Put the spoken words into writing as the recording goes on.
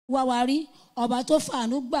wá wa rí, ọba tó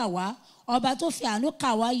fàánú gbà wá, ọba tó fi àánú kà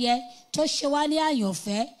wá yẹ, tó ṣe wá ní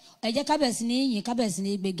àyànfẹ́. Ẹ jẹ́ ká bẹ̀rẹ̀ sí ní yìn, ká bẹ̀rẹ̀ sí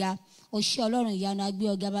ní gbéga. O ṣé Ọlọ́run ìyanu, agbé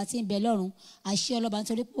ọ̀gá bá tí ń bẹ lọ́run. Àṣẹ ọlọ́ba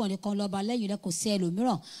nítorí pé wọ́n nìkan lọ́ba, lẹ́yìn rẹ̀ kò sí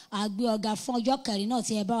ẹlòmíràn. Agbé ọ̀gá fún ọjọ́ kẹrin náà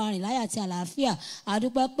tí ẹ bá wa rìn láyọ̀ àti àlàáfíà.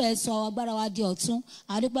 Adúpẹ́ pé ẹ sọ agbára wa di ọ̀tun.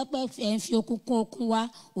 Adúpẹ́ pé ẹ ń fi okun kún okun wa.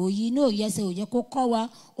 Òyì inú òye ẹsẹ̀ ò jẹ́ kó kọ́ wa,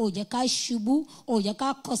 ò jẹ́ ká ṣubú, ò jẹ́ ká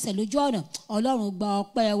kọsẹ̀ lójú ọ̀nà. Ọlọ́run gba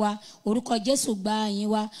ọpẹ́ wa, orúkọ Jésù gba ìyìn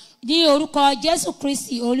wa. Ní orúkọ Jésù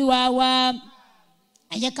Kristi Olúwa wa.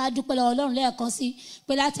 Ẹ jẹ́ ká dúpẹ́ lọ́wọ́ Ọlọ́run lẹ́ẹ̀kan sí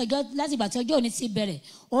pé láti ìgbà tí ọjọ́ òní ti bẹ̀rẹ̀,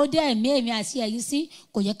 ó dé èmi àti ẹ̀yin sí,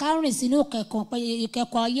 kò jẹ́ ká rìn sínú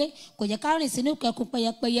ìkẹ́kọ̀ọ́ ayé, kò jẹ́ ká rìn sínú ìkẹ́kọ̀ọ́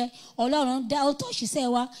pẹyẹpẹyẹ. Ọlọ́run dá ó tọ́ ṣiṣẹ́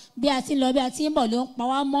wa, bí a ti ń lọ bí a ti ń bọ̀ ló ń pa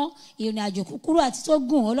wá mọ́. Ìrìn àjò kúkúrú àti tó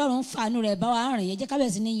gùn, Ọlọ́run ń fàánú rẹ̀ bá wa rìn. Ẹ jẹ́ ká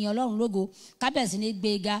bẹ̀rẹ̀ sí ní yin Ọlọ́run lógo, ká bẹ̀rẹ̀ sí ní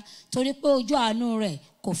gbéga, torí pé ojú àánú rẹ̀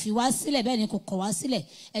kò fi wá sílẹ̀, bẹ́ẹ̀ ni kò kọ̀ wá sílẹ̀.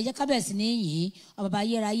 Ẹ jẹ́ ká bẹ̀rẹ̀ sí ní yìn. Baba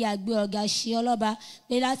ayérayé, agbé ọ̀gá, ṣe ọlọ́ba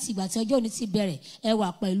pé láti ìgbà tí ọjọ́ òní ti bẹ̀rẹ̀, ẹ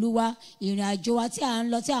wà pẹ̀lú wa. Ìrìn àjò wa tí à ń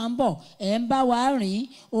lọ tí à ń bọ̀, ẹ ń bá wa rìn.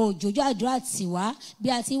 Òjòjò àdúrà tì wá bí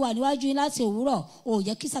a ti wà níwájú yín láti òwúrọ̀. Ò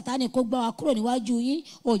jẹ́ kí Sátánì kó gbá wa kúrò níwájú yín.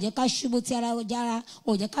 Ò jẹ́ ká ṣubú ti ara jára,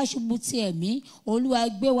 ò jẹ́ ká ṣubú ti ẹ̀mí. Olúwa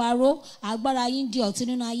gbé wa ró, agbára yín di ọ̀tun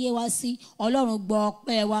nínú ayé wa sí. Ọlọ́run gbọ́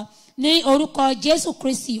ọpẹ́ wa ní orúkọ Jésù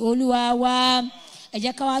Kristi Olúwa wa. Ẹ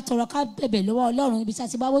jẹ́ ká wá tọrọ, ká bẹ̀bẹ̀ lọ́wọ́ Ọlọ́run ibi tí a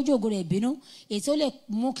ti bá wójú ògo rẹ̀ bínú, èyí tó lè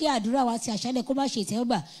mú kí àdúrà wa ti àṣálẹ́ kó má ṣe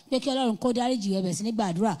ìtẹ́wọ́gbà, pé kí Ọlọ́run kó dáríjì ẹ̀bẹ̀ sí nígbà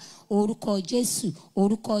àdúrà. Orúkọ Jésù,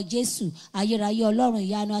 orúkọ Jésù, ayérayé Ọlọ́run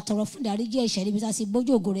ìyanu, atọrọ fún dáríjì ẹ̀ṣẹ̀ níbi tí a ti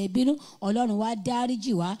bójú ògo rẹ̀ bínú. Ọlọ́run wá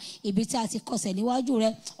dáríjì wá, ibi tí a ti kọsẹ̀ níwájú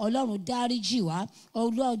rẹ̀, Ọlọ́run dáríjì wá,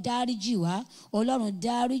 Ọlọ́run dáríjì wá, Ọlọ́run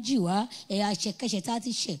dáríjì wá. Àṣẹ̀kẹ́ṣẹ̀ tá a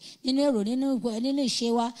ti ṣẹ̀ nínú èrò, nínú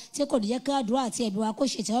ìṣe wa, tí kò ní jẹ́ kí àdúrà àti ẹ̀bẹ̀ wa kó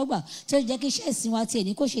ṣe ìtẹ́wọ́gbà, tí ó jẹ́ kí iṣẹ́ ìsìn wa ti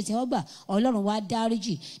ẹni kó ṣe ìtẹ́wọ́gbà, Ọlọ́run wá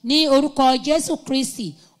dáríjì ní orúkọ Jésù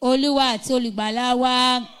Kristi Olúwa àti olùgbàlà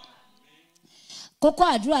wa. Kókó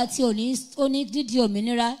àdúrà tí ó ní dídí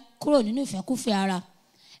òmìnira kúrò nínú ìfẹ́kúfẹ̀ẹ́ ara.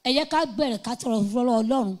 Ẹ jẹ́ ká bẹ̀rẹ̀ ká tọrọ lọ́wọ́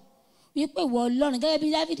Ọlọ́run wípé ìwọ Ọlọ́run, gẹ́gẹ́ bí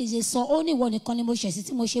Dáfídì ṣe sọ, ó ní ìwọ nìkan ni mo ṣẹ̀ sí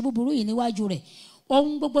tí mo ṣe búburú yìí níwájú rẹ̀.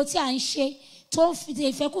 Ohun gbogbo tí à ń ṣe tó fi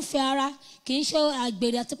ìfẹ́kúfẹ̀ẹ́ ara, kì í ṣe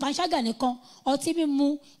àgbèrè àti panṣágà nìkan, ọtí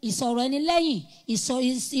mímu, ìsọ̀rọ̀ ẹni lẹ́yìn,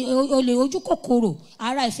 olè ojú kòkòrò,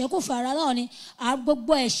 ara ìfẹ́kúfẹ̀ẹ́ ara náà ni.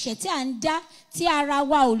 Gbogbo ẹ̀ṣẹ̀ tí à ń dá tí ara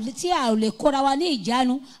wa tí a ò lè kóra wa ní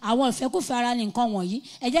ìjánu, àwọn ìfẹ́kúfẹ̀ẹ́ ara ni nǹkan wọ̀nyí.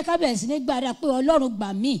 Ẹ jẹ́ ká bẹ̀rẹ̀ sí ní gbàdúrà pé Ọlọ́run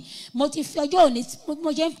gbà mí. Mo ti fi ọjọ́ òní bí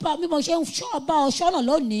mo ṣe ń bá ọ ṣọ́nà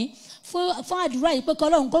lónìí fún àdúrà yìí pé kí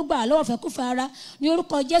Ọlọ́run kó gbà lọ́wọ́ ìfẹ́kúfẹ̀ẹ́ ara ní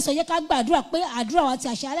orúkọ Jésù. Ẹ jẹ́ ká gbàdúrà pé àdúrà wa ti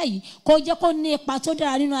àṣálẹ́ yìí kó jẹ́ kó ní ipa tó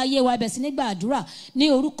dára nínú ayé wa. Bẹ̀rẹ̀ sí ní gbàdúrà ní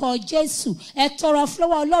orúkọ Jésù. Ẹ tọrọ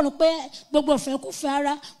lọ́wọ́ Ọlọ́run pé gbogbo ìfẹ́kúfẹ̀ẹ́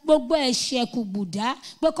ara, gbogbo ẹ̀ṣẹ̀ kùgbùdá,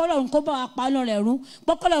 pé kí Ọlọ́run kó bá wa panu rẹ̀ run,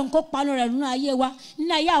 pé kí Ọlọ́run kó panu rẹ̀ run nínú ayé wa,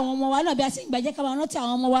 nínú ayé àwọn ọmọ wa náà. Bí a ti ń gbàjẹ́ ká máa rántí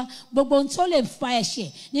àwọn ọmọ wa, gbogbo ohun tó lè fa ẹ̀ṣẹ̀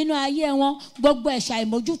nínú ayé wọn, gbogbo ẹ̀ṣẹ̀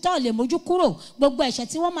àìmójú tó lè mójú kúrò, gbogbo ẹ̀ṣẹ̀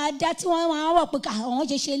tí wọ́n máa dá tí wọ́n máa wọ̀ pé àwọn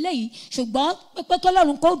ṣe léyìí, ṣùgbọ́n pé kí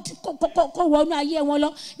Ọlọ́run kó wọnú ayé wọn lọ.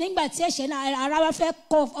 Nígbà tí ẹ̀ṣẹ̀ náà ara wa fẹ́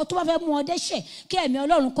tó bá fẹ́ mú wọn dẹ́ṣẹ̀, kí ẹ̀mí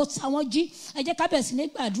Ọlọ́run kó ta wọ́n jí. Ẹ jẹ́ ká bẹ̀rẹ̀ sí ní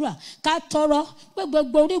gbàdúrà, ká tọrọ pé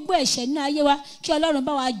gbogbo orígbó ẹ̀ṣẹ̀ nínú ayé wa, kí Ọlọ́run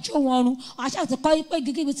bá wa jó wọn run. Àṣà ti kọ́ pé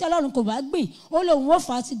gígí tí Ọlọ́run kò bá gbìn, ó lòun ó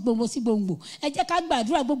fà á sí gbòǹgbò sí gbòǹgbò. Ẹ jẹ́ ká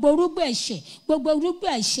gbàdúrà gbogbo orígbó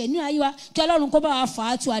ẹ̀ṣẹ̀ nínú ayé wa, kí Ọlọ́run kó bá wa fà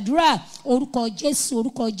á tu àdúrà. Orúkọ Jésù,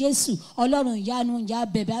 orúkọ Jésù. Ọlọ́run ìyanu, ìyá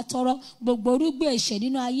bẹ̀bẹ̀ àtọrọ gbogbo orígbó ẹ̀ṣẹ̀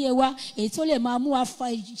nínú ayé wa, èyí tó lè máa mú wa fa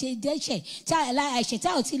ẹ̀ṣẹ̀ ẹ̀ṣẹ̀ tá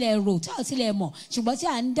ò tilẹ̀ rò, tá ò tilẹ̀ mọ̀, ṣùgbọ́n tí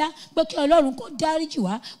à ń dá, pé kí Ọlọ́run kó dáríjì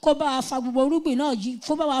wá, kó bá wa fa gbogbo orúgbìn náà yìí,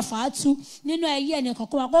 kó bá wa fà á tu nínú ayé ẹnìkan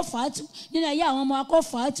kó wa kó fà á tu, nínú ayé àwọn ọmọ wa kó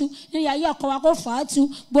fà á tu, nínú ayé ọkọ wa kó fà á tu.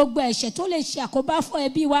 Gbogbo ẹ̀ṣẹ̀ tó lè ṣe àkóbá fún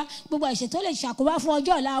ẹbí wa, gbogbo ẹ̀ṣẹ̀ tó lè ṣe àkóbá fún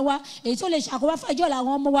ọjọ́ ọ̀la wa, èyí tó lè ṣe àkóbá fún ọjọ́ ọ̀la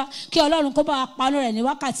àwọn ọmọ wa, kí Ọlọ́run kó bá wa panu rẹ̀ ní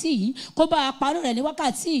wákàtí yìí, kó bá wa panu rẹ̀ ní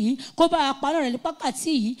wákàtí yìí, kó bá wa panu rẹ̀ ní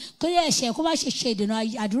wákàtí yìí, kí ẹ̀ṣẹ̀ kó má ṣe ṣe ìdènà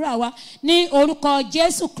àdúrà wa ní orúkọ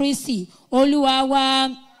Jésù Kristi Olúwa wa.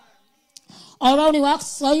 Ọ̀rọ̀ orin wa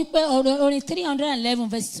sọ wípé orin 311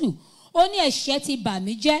 verse 2, ó ní ẹ̀ṣẹ̀ ti bà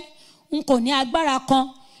mí jẹ́, n kò ní agbára kan,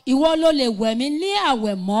 ìwọ ló lè wẹ̀ mí ní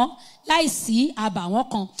àwẹ̀ mọ́ láìsí àbàwọ́n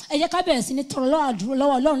kan. Ẹ jẹ́ ká bẹ̀rẹ̀ sí ní tọrọ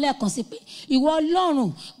lọ́wọ́ Ọlọ́run lẹ́ẹ̀kan sí pé ìwọ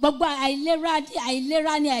Ọlọ́run, gbogbo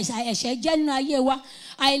àìlera ni ẹ̀ṣẹ̀ jẹ́ nínú ayé wa.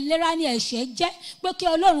 àìlera ni ẹ̀ṣẹ̀ jẹ́, pé kí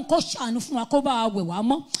Ọlọ́run kó ṣàánú fún wa, kó bá wa wẹ̀ wá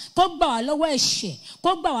mọ́, kó gbà wá lọ́wọ́ ẹ̀ṣẹ̀,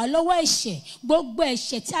 kó gbà wá lọ́wọ́ ẹ̀ṣẹ̀, gbogbo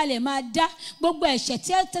ẹ̀ṣẹ̀ tí a lè máa dá, gbogbo ẹ̀ṣẹ̀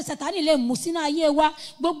tí Sátánì lè mú sínú ayé wa,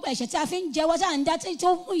 gbogbo ẹ̀ṣẹ̀ tí a fi ń jẹ wá, tí à ń dá, tí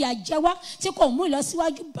ó mú ìyà jẹ wá, tí kò mú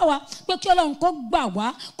ìlọsíwájú bá wa, pé kí Ọlọ́run kó gbà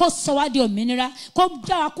wá, kó sọ wá di òmìnira, kó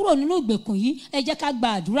dá wa kúrò nínú ìgbèkùn yìí. Ẹ jẹ́ ká gba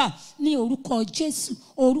àdúrà ní orúkọ Jésù,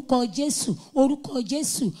 orúkọ Jésù, orúkọ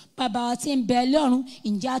Jésù. Bàbá wa tí ń bẹ lọ́run,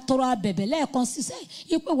 ǹjẹ́ a tọrọ abẹ̀bẹ̀ lẹ́ẹ̀kan sísẹ́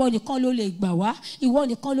ipò ìwọ nìkan ló lè gbà wá, ìwọ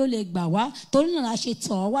nìkan ló lè gbà wá. Torí náà la ṣe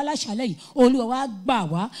tọ̀ ọ́ wá láṣálẹ́ yìí. Olúwa wa gbà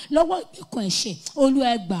wá lọ́wọ́ ìgbèkùn ẹ̀ṣẹ̀,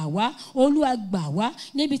 Olúwa gbà wá, Olúwa gbà wá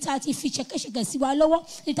níbi tá a ti fi ṣẹ̀kẹ̀ṣẹ̀kẹ̀ sí wa lọ́wọ́,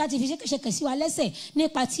 níbi tá a ti fi ṣẹ̀kẹ̀ṣẹ̀kẹ̀ sí wa lẹ́sẹ̀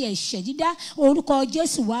nípa ti ẹ̀ṣẹ̀ dídá. Orúkọ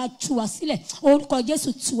Jésù wá tú wa sílẹ̀, orúkọ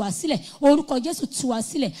Jésù tú wa sílẹ̀, orúkọ Jésù tú wa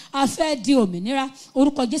sílẹ̀. A fẹ́ di òmìnira,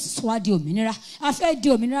 orúkọ Jésù sọ wá di òmìnira. A fẹ́ di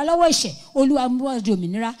òmìnira lọ́wọ́ ẹ̀ṣẹ̀, Olúwa mú wa di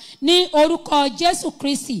òmìnira ní orúkọ Jésù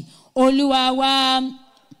Kristi Olúwa wa.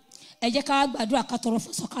 Ẹ jẹ́ ká gbàdúrà ká tọrọ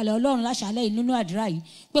fún sọ̀kalẹ̀ Ọlọ́run láṣálẹ́ yìí nínú àdúrà yìí,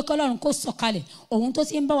 pé kọ́lọ́run kó sọ̀kalẹ̀ ohun tó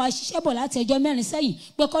ti ń bá wa ṣiṣẹ́ bọ̀ láti ọjọ́ 4 sẹ́yìn,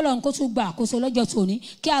 pé kọ́lọ́run kó tún gba àkóso lọ́jọ́ tòní,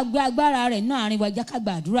 kí a gbé agbára rẹ̀ náà àárín wa. Jẹ́ ká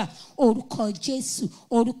gbàdúrà orúkọ Jésù,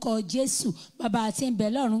 orúkọ Jésù. Bàbá àti ń bẹ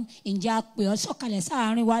lọ́run, ǹjẹ́ a pè ọ́ sọ̀kalẹ̀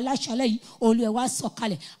sáàárín wa láṣálẹ́ yìí. Olúwa wá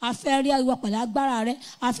sọ̀kalẹ̀, a fẹ́ rí ìwọ pẹ̀lú agbára rẹ̀,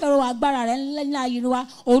 a fẹ́ rọ agbára rẹ̀ nínú ayé wa.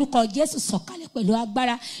 Orúkọ Jésù sọ̀kalẹ̀ pẹ̀lú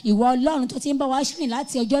agbára. Ìwọ Ọlọ́run tó ti ń bá wa ṣìrìn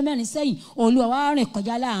láti ọjọ́ 4 sẹ́yìn, Olúwa wá rìn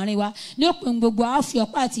kọjá láàárín wa. Ní òpin gbogbo a fi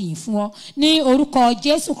ọpẹ́ àti ìyìn fún ọ ní orúkọ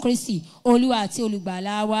Jésù Kristi Olúwa àti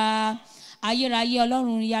olùgbàlà wa. Ayérayé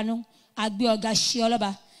Ọlọ́run ìyanu, a gbé ọ̀gá ṣe ọlọ́ba,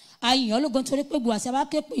 a yìn ọ́ lógo nítorí pé gbogbo àti a bá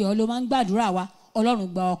ké pè ọ́ ló máa ń gbàdúrà wa. Ọlọ́run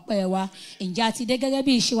gba ọpẹ́ wa. Ǹjẹ́ a ti dé gẹ́gẹ́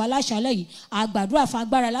bí ìṣe wa láṣálẹ́ yìí, a gbàdúrà fún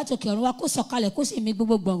agbára látòkè ọ̀run wa kó sọ̀kalẹ̀ kó sì mì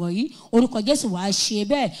gbogbo gbọ̀ngàn yìí. Orúkọ Jésù wàá ṣe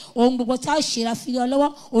bẹ́ẹ̀. Ohun gbogbo tá a ṣe ra fi ọ lọ́wọ́,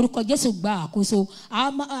 orúkọ Jésù gba àkóso.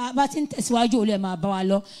 A bá ti ń tẹ̀síwájú, Olúwa máa bá wa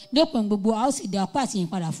lọ. Ní òpin gbogbo a ó sì dá ọpẹ́ àti ìyìn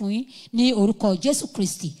padà fún yín ní orúkọ Jésù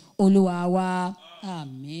Kristi Olúwa wa.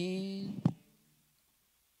 Àmín.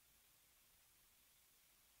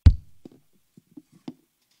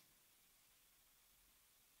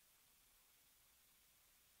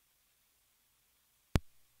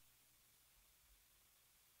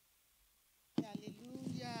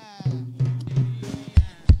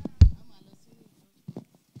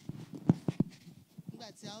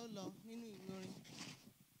 Tí a ó lọ nínú ìwé orin láti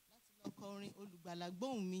lọ kọ orin Olùgbàlà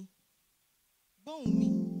gbóhùn mi, gbóhùn mi,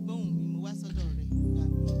 gbóhùn mi, mo wá sọ́dọ̀ rẹ̀ gbà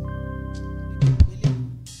mí.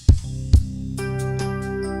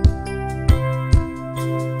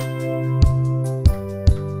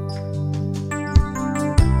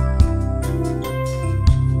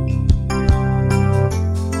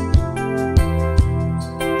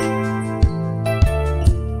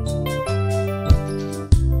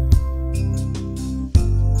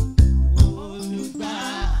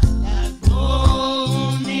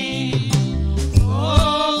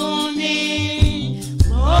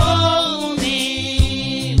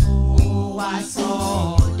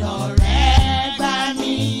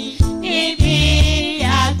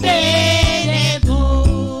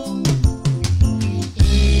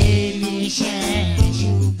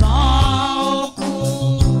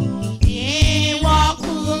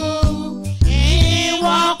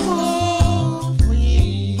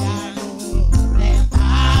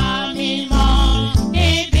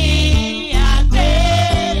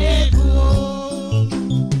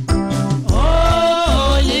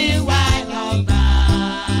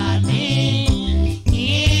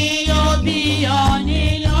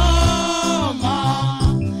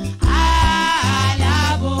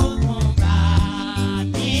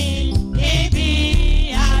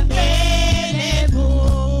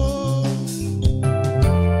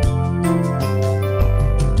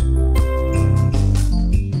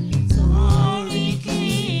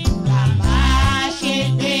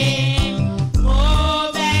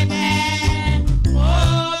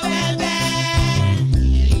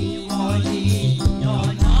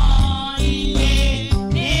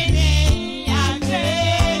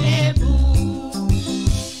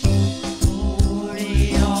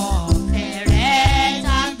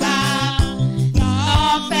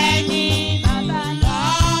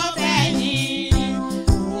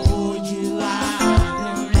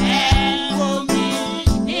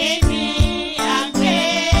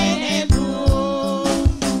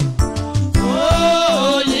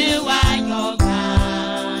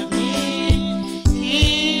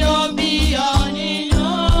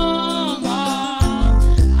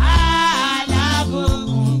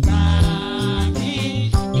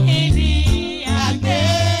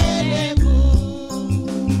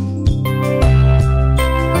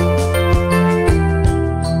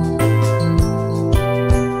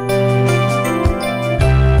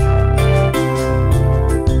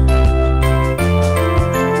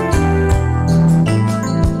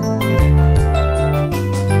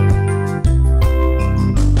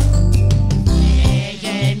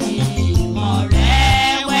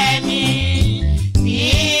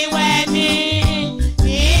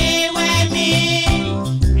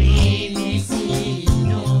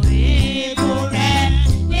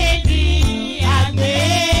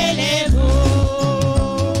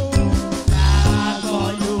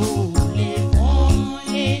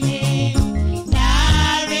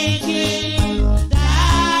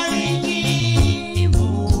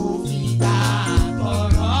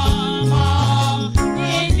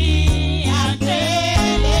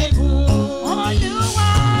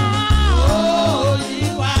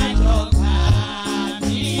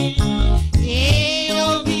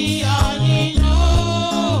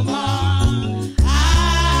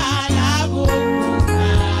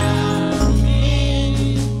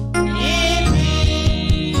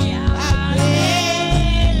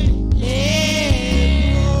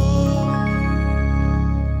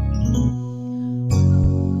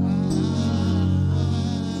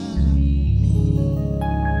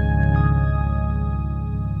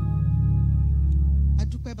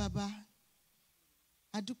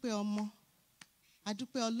 adúpẹ́ ọmọ,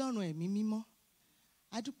 adúpẹ́ Ọlọ́run ẹ̀mí mímọ́,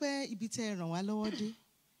 adúpẹ́ ibi tẹ́ ẹ ràn wá lọ́wọ́ dé,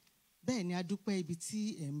 bẹ́ẹ̀ ni adúpẹ́ ibi tí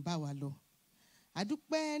ẹ ń bá wa lọ.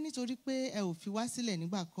 Adúpẹ́ nítorí pé ẹ ò fi wá sílẹ̀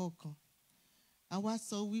nígbà kọ̀ọ̀kan. Àwa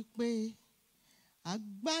sọ wípé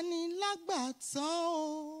agbanilágbàtàn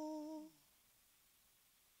o,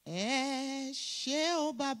 ẹ ṣé o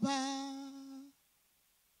bàbá.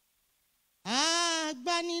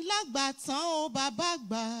 Agbanilágbàtàn o bàbá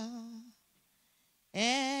àgbà,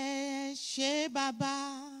 ẹ ṣé bàbá.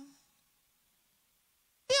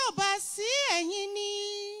 Bí ò bá sí ẹ̀yin ni,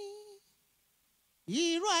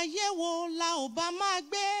 irú ayé wo la ò bá máa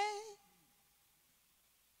gbé?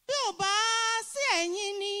 Bí ò bá sí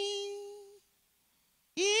ẹ̀yin ni,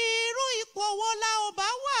 irú ipò wo la ò bá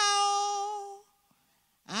wà o?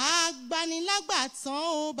 Agbanilágbàtàn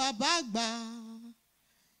o bàbá àgbà,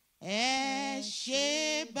 ẹ ṣé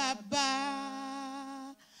bàbá.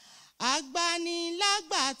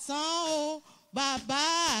 Agbanilágbàtàn o bàbá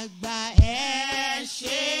àgbà, ẹ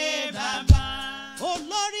ṣé bàbá.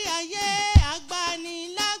 Olórí ayé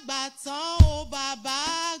agbanilágbàtàn o bàbá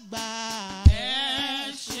àgbà, ẹ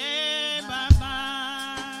ṣé bàbá.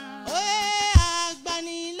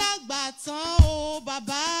 Agbanilágbàtàn o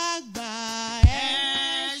bàbá àgbà, ẹ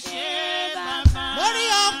ṣé bàbá. lórí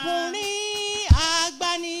ọkùnrin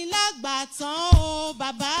agbanilágbàtàn o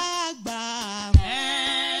bàbá àgbà, ẹ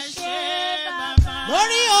ṣé bàbá.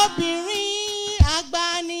 lórí obìnrin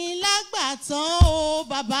agbanilágbàtàn o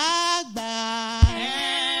bàbá àgbà,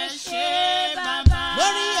 ẹ ṣé bàbá.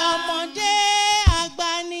 lórí ọmọdé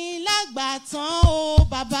agbanilágbàtàn o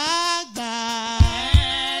bàbá àgbà,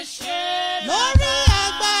 ẹ ṣé lórí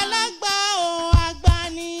àgbàlagbà o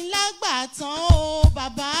agbanilágbàtàn o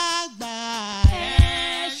bàbá àgbà,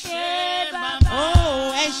 ẹ ṣé bàbá. o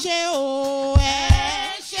ẹ ṣé o ẹ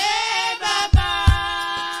ṣé bàbá.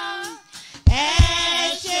 ẹ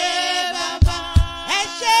ṣé bàbá, ẹ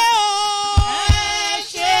ṣé o ẹ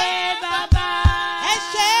ṣé bàbá. ẹ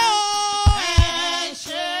ṣé o ẹ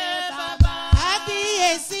ṣé bàbá.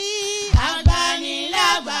 kábíyèsí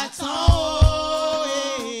agbanilágbàtàn o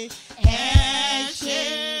ẹ ṣé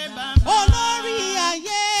bàbá. olórí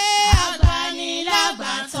ayé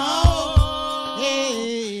agbanilágbàtàn o ẹ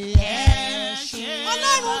ṣé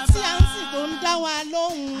ọlọ́run tí à ń sìn tó ń dá wa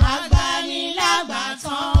lóhùn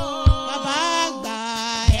agbanilágbàtàn o. bàbá àgbà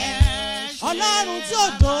ẹ ṣé ọlọ́run tí ò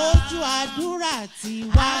dojú àdúrà tì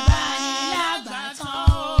wá agbanilágbàtàn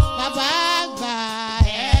o. bàbá àgbà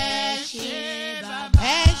ẹ ṣé bàbá.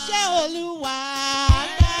 ẹ ṣé olúwa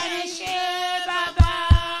ẹ ṣé bàbá.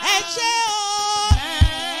 ẹ ṣé o ẹ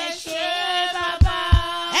ṣé bàbá.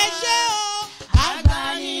 ẹ ṣé o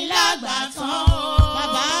agbanilágbàtàn o.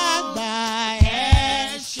 bàbá àgbà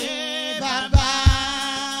ẹ ṣé bàbá.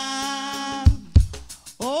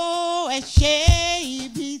 ó ẹ ṣé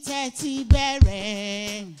ibi tẹ́ ti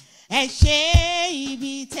bẹ̀rẹ̀, ẹ ṣé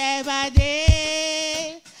ibi tẹ́ bá dé,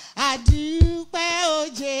 àdúpẹ́ o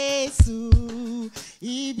Jésù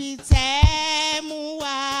ibi tẹ́ mú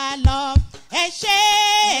wa lọ, ẹ ṣé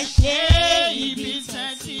ibi tẹ́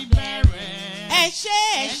ti bẹ̀rẹ̀. ẹ ṣé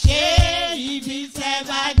ibi tẹ́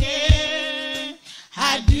bá dé.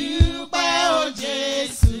 àdúpẹ́ o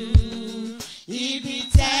Jésù ibi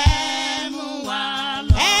tẹ́ mú wa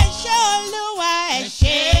lọ. ẹ ṣé olúwa ẹ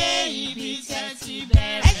ṣé ibi tẹ́ ti ẹ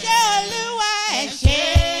bẹ̀rẹ̀. ṣé olúwa ẹ ṣé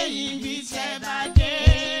ibi tẹ́ bá dé.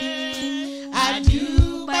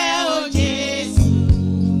 àdúpẹ́ o Jésù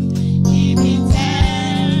ibi tẹ́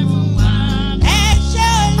mú wa lọ. ẹ ṣé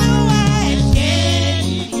olúwa ẹ ṣé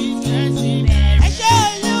ibi tẹ́ ti bẹ̀rẹ̀. ẹ ṣé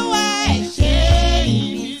olúwa ẹ ṣé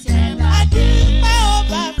ibi tẹ́ bá dé. àdúpẹ́ o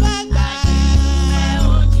bàbá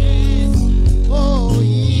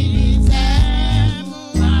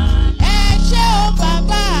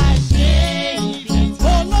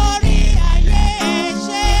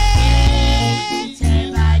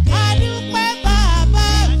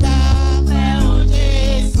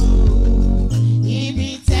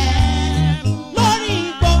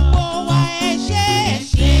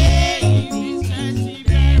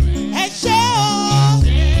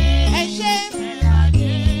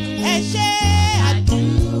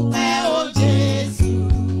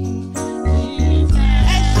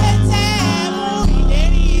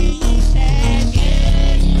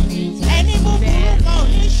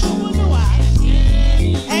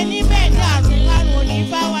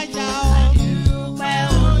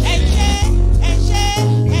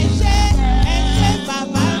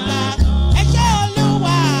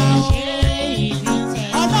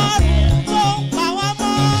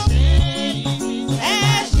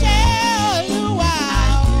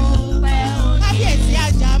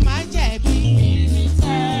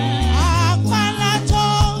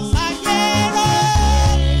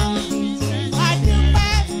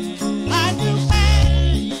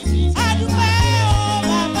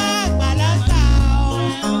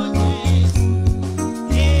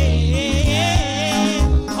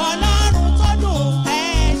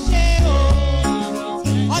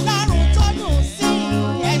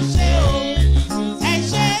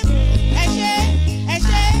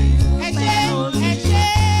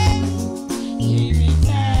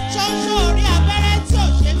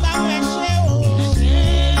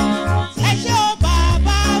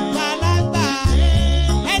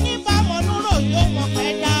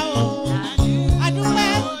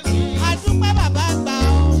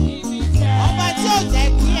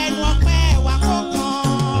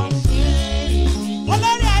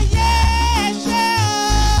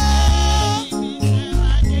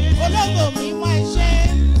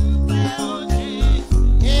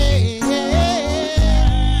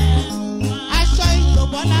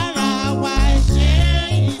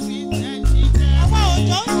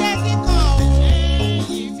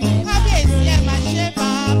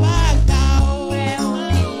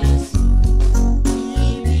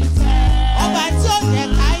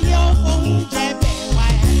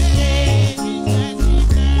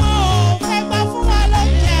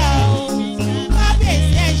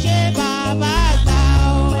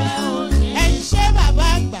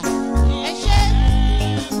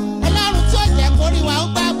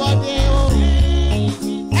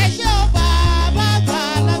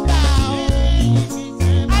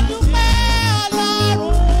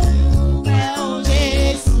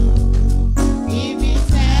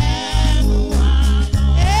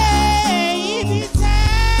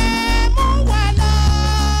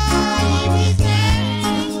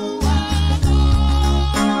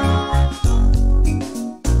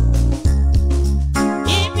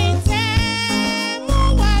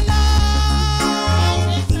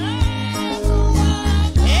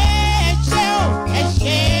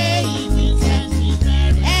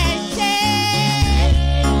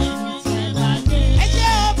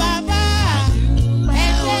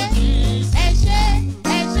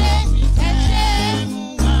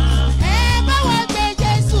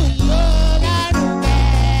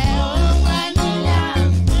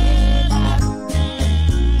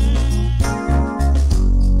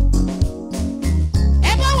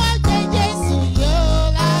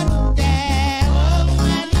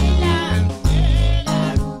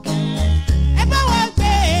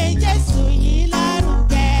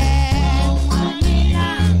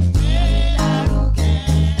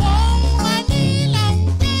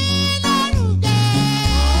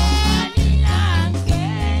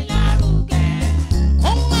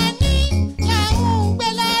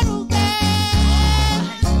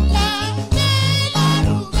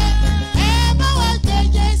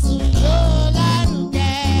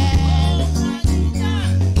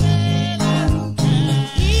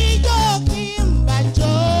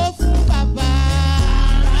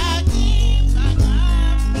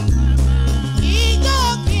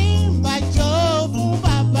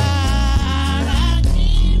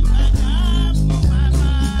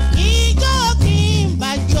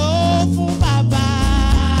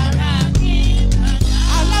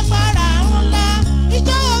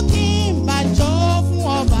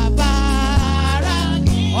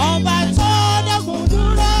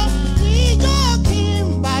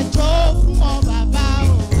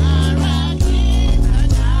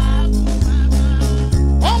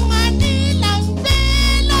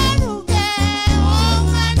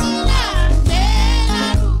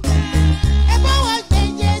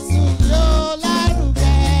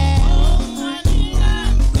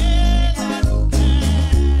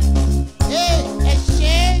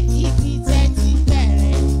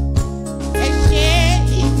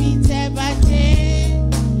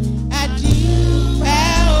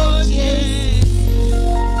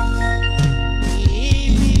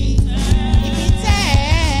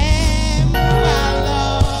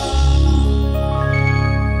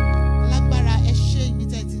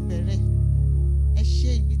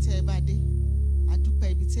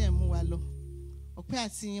ọpẹ́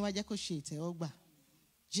àti yín wá jẹ́ kó ṣe ìtẹ́wọ́gbà.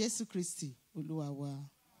 Jésù Kristi Olúwa wa.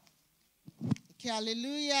 Kí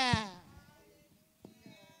hallelujah.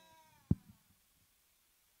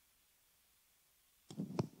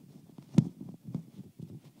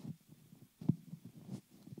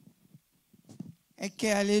 Eke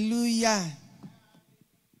hallelujah.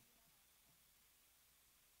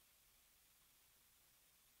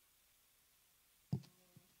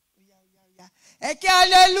 Eke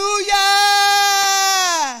hallelujah.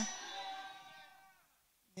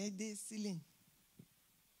 Ede sílẹ̀.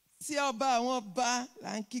 Sí ọba àwọn ọba là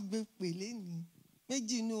ń kígbe pè lénìí.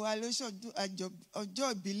 Méjì inú wa ló ṣọdún ọjọ́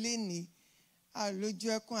ìbí lénìí. A lójú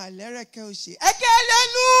ẹkún àlẹ́rẹ̀kẹ́ òṣè. Eke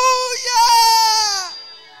hallelujah.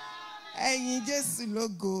 Ẹ̀yin Jésù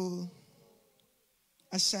lógo.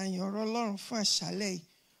 Àṣàyàn ọ̀rọ̀ Ọlọ́run fún àṣálẹ́ yìí.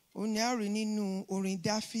 Ó ní a rí nínú orin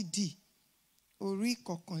Dáfídì orí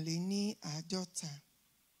 51.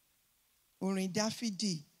 Orin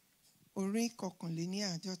Dáfídì orí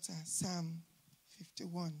 51, Psalm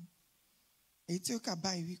 51. Èyí tí ó kà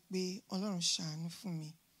báyìí wípé Ọlọ́run ṣàánú fún mi.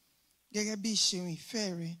 Gẹ́gẹ́ bí ìṣeun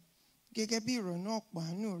ìfẹ́ rẹ, gẹ́gẹ́ bí ìrọ̀nà ọ̀pọ̀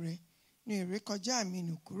àánú rẹ, ní ìrékọjá mi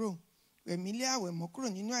nù kúrò. Wẹ̀mí lé àwẹ̀mọ́ kúrò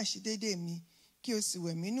nínú àìṣedéédé mi, kí o sì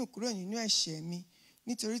wẹ̀mí nù kúrò nínú ẹ̀ṣẹ̀ mi.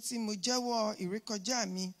 Nítorí tí mo jẹ́wọ́ ìrékọjá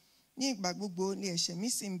mi, ní ìgbà gbogbo ni ẹ̀ṣẹ̀ mi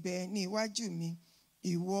sì ń bẹ ní iwájú mi.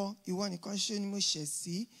 Ìwọ nìkan ṣoṣo ni mo ṣẹ̀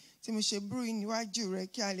sí, tí mo ṣe burú níwájú rẹ,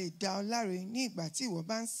 kí a lè dá ọ láre ní ìgbà tí ìwọ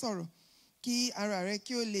bá ń sọ̀rọ̀, kí ara rẹ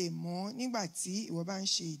kí ó lè mọ́ nígbà tí ìwọ bá ń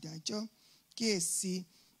ṣe ìdájọ́. Kíyèsí,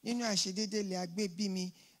 nínú àìṣedéédé lè a gbé bí mi,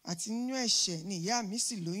 àti nínú ẹ̀ṣẹ̀ ni ìyá mi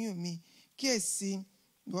sì lóyún mi. Kíyèsí,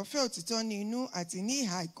 ìwọ fẹ́ òtítọ́ ní inú, àti ní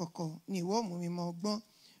ìhà ìkọ̀kọ̀ ni ìwọ mú mi mọ ọgbọ́n.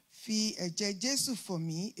 Fi ẹ̀jẹ̀ Jésù fọ̀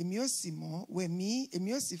mí, èmi ó sì mọ́. Wẹ̀ mí, èmi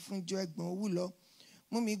ó sì fún ju ẹgbọ̀n owú lọ.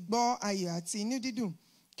 Mú mi gbọ́ ayọ̀ àti inú dídùn,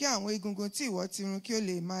 kí àwọn egungun tí ìwọ ti run kí ó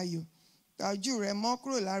lè máa yọ̀. Gba ojú rẹ mọ́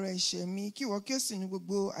kúrò lára ẹ̀ṣẹ̀ mi, kí ìwọ kí ó sì nu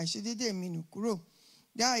gbogbo àìṣedéédé mi nù kúrò.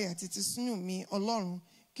 Dá àyà títí sínú mi, Ọlọ́run,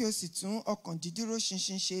 kí o sì tún ọkàn dídúró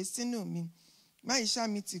ṣinṣin ṣe sínú mi. Má yí ṣá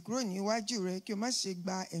mi tì kúrò níwájú rẹ, kí o má ṣe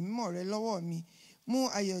gba ẹ̀mí mọ́ rẹ lọ́wọ́ mi. Mú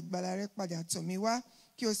ayọ̀ ìgbàlà rẹ padà tọ̀ mí wá,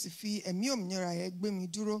 kí o sì fi ẹ̀mí òmìnira rẹ gbé mi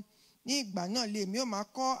dúró. Ní ìgbà náà lé èmi ó máa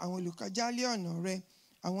kọ́ àwọn olùkọjá lé ọ̀nà rẹ,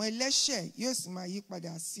 àwọn ẹlẹ́ṣẹ̀ yóò sì máa yí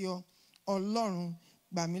padà sí ọ. Ọlọ́run,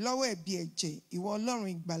 gbà mí lọ́wọ́ ẹ̀bi ẹ̀jẹ̀, ìwọ Ọlọ́run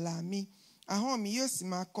ìgbàlà mi. Ahọ́n mi yóò sì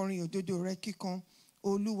máa kọrin òdodo rẹ kíkan.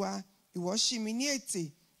 Olúwa, ìwọ ṣí mi ní ètè,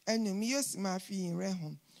 ẹnu mi yóò sì máa fi ìyìn rẹ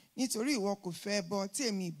hàn. Nítorí ìwọ kò fẹ́ ẹbọ tí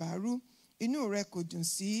èmi ìbá rú, inú rẹ kò dùn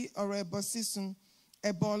sí ọrẹ ẹbọ sísun.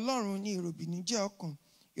 Ẹbọ Ọlọ́run ni ìròbìnújẹ́ ọkàn,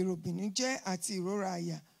 ìròbìnújẹ́ àti ìrora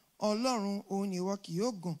àyà. Ọlọ́run, òun ni ìwọ kì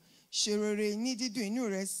yóò gàn. Ṣe rere ní dídùn inú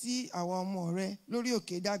rẹ sí àwa ọmọ rẹ lórí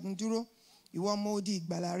òkè Dagunduro. Ìwọ ọmọ odi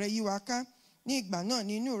ìgbàlà rẹ yí wa ká. Ní ìgbà náà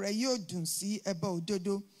ni inú rẹ yóò dùn sí ẹbọ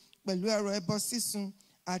òdodo, pẹ̀lú ẹrọ ẹbọ sísun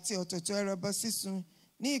àti ọ̀tọ̀tọ̀ ẹrọ ẹbọ sísun.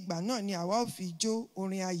 Ní ìgbà náà ni àwa ó fi jó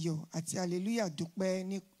orin ayọ̀ àti hallelujah dúpẹ́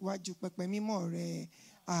níwájú pẹpẹ mímọ́ rẹ.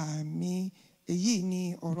 Àmín. Èyí ni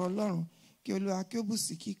ọ̀rọ̀ Ọlọ́run. Kí Olúwa kí ó bù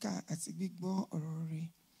sí kíkà àti gbígbọ́ ọ̀rọ̀ rẹ̀.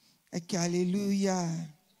 Ẹ kí hallelujah.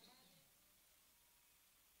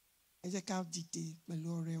 Ẹ jẹ́ ká dìde pẹ̀lú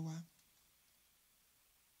ọrẹ wa.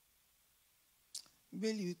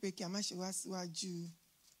 Bíbélì wípé kí a má ṣe wá síwájú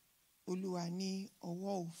Olúwa ní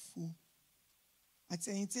ọwọ́ òfo. Àti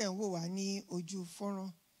ẹ̀yin tí ẹ̀ ń wò wá ní ojú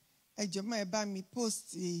fọ́nrán, ẹ jọ̀ọ́ má ẹ bá mi post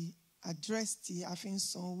address tí a fi ń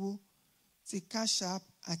san owó, ti Cash App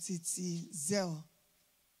àti ti Zelle.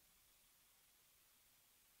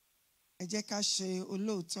 Ẹ jẹ́ ká ṣe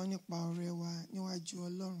olóòótọ́ nípa ọrẹ wa níwájú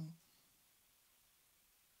Ọlọ́run.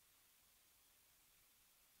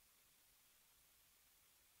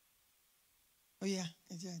 Ó yá,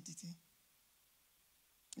 ẹ jẹ́ àdìde.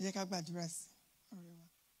 Ẹ jẹ́ ká gbàdúrà sí ọrẹ wa.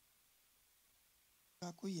 Olúwa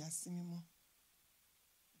kó yà sí mímọ́.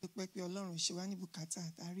 Dúpẹ́ pé Ọlọ́run ṣe wá ní bùkátà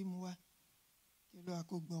àtàrí mú wá. Kí Olúwa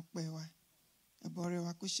kó gbọ́ ọpẹ́ wa. Ẹbọ ọrẹ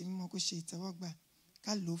wa kó ṣe mímọ́, kó ṣe ìtẹ́wọ́gbà.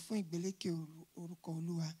 Ká lò ó fún ìgbélékè orúkọ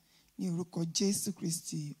Olúwa ní orúkọ Jésù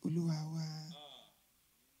Kristi Olúwa wa.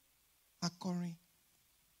 Akọrin.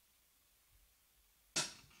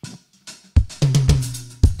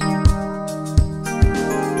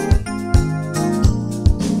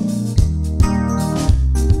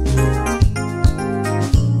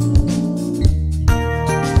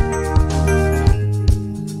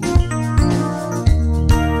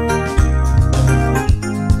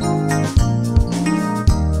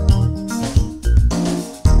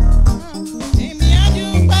 Èmi á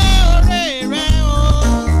dúpẹ́ oore rẹ o.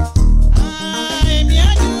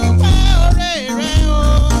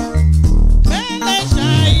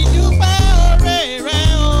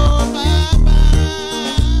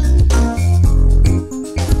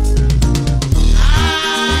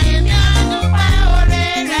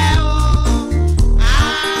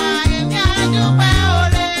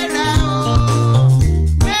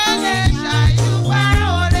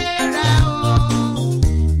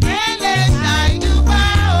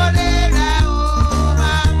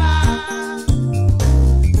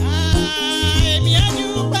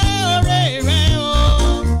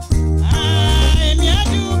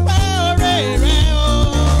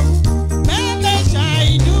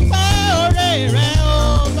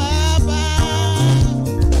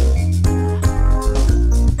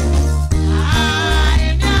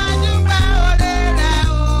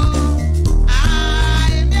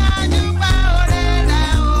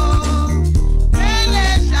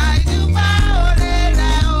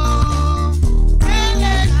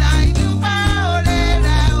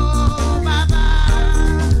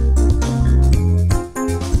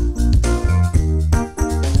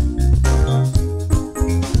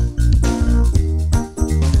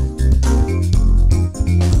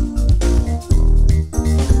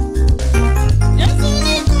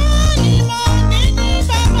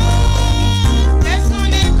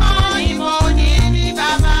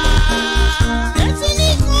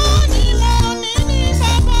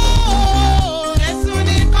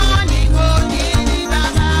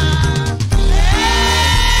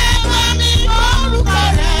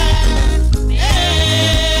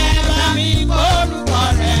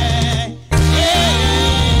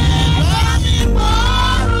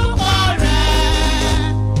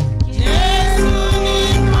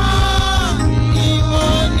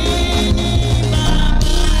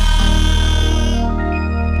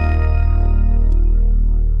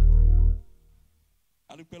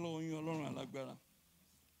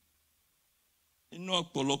 Nínú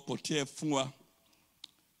ọ̀pọ̀lọpọ̀ tí ẹ fún wa,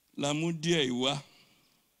 la mú díẹ̀ ìwá.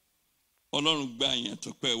 Ọlọ́run gba ìyẹn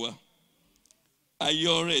tọpẹ́ wa.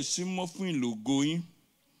 Ayọ̀ rẹ̀ sí mọ́ fún ìlògo yín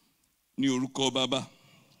ní orúkọ Baba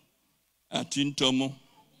àti ń tọmọ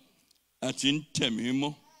àti ń tẹ̀mí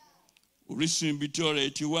mọ́. Orísun ibi tí ọrẹ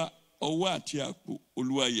ti wá, ọwọ́ àti àpò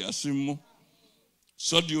Olúwa yà sí mọ́.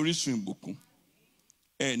 Sọ di orísun ìbùkún.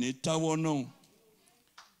 Ẹ ní táwọ́ náà.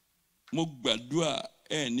 Mo gbàdúrà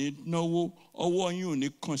ẹ ní náwó, ọwọ́ yín ò ní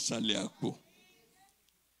kàn sàlẹ̀ àpò.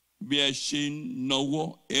 Bí ẹ ṣe ń náwó,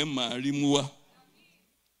 ẹ máa rí mú wá.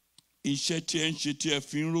 Iṣẹ́ tí ẹ ń ṣe tí ẹ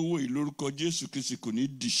fi ń rówó yìí lórúkọ Jésù Kristi kò ní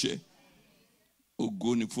dìṣẹ́.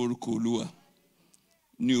 Ògo ni forúkọ Olúwa.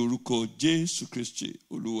 Ní orúkọ Jésù Kristi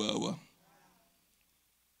Olúwa wa.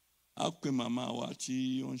 A pè màmá wa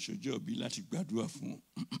tí ó ń ṣọjọ́ ìbí láti gbàdúrà fún.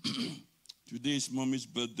 Today is Mommy's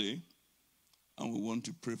birthday and we want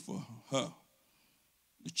to pray for her.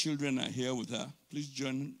 The children are here with her. Please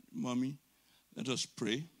join Mommy. Let us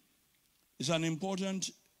pray. It's an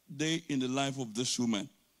important day in the life of this woman.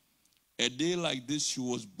 A day like this, she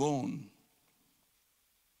was born.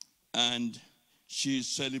 And she is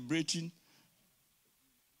celebrating.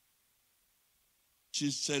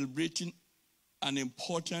 She's celebrating an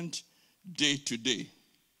important day today,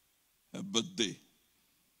 her birthday.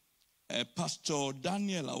 Pastor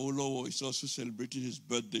Daniel Awolowo is also celebrating his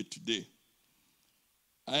birthday today.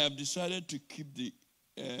 I have decided to keep the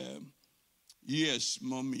years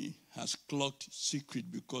Mommy has clocked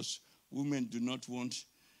secret because women do not want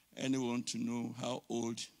anyone to know how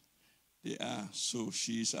old they are. So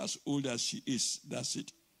she is as old as she is. That's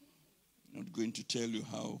it. I'm not going to tell you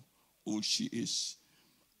how old she is.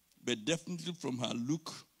 But definitely from her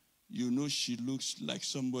look, you know she looks like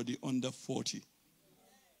somebody under 40.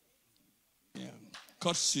 Yeah.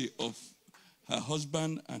 Courtesy of her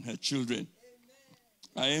husband and her children.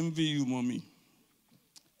 I envy you, Mommy.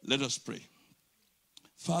 Let us pray.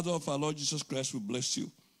 Father of our Lord Jesus Christ, we bless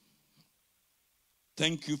you.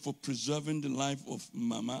 Thank you for preserving the life of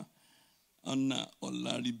Mama Anna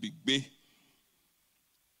Olari Bigbe.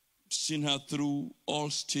 Seen her through all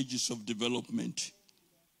stages of development.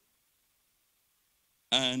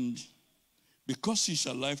 And because she's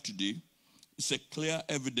alive today, it's a clear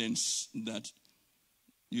evidence that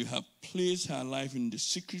you have placed her life in the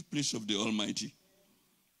secret place of the Almighty.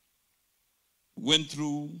 Went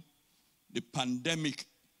through the pandemic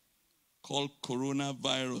called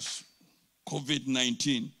coronavirus,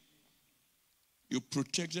 COVID-19. You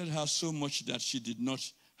protected her so much that she did not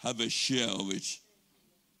have a share of it.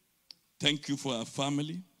 Thank you for her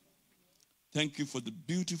family. Thank you for the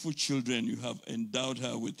beautiful children you have endowed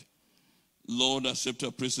her with. Lord, accept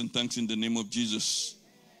our praise and thanks in the name of Jesus.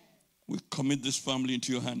 We commit this family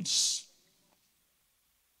into your hands.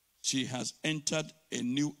 She has entered a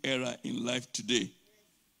new era in life today.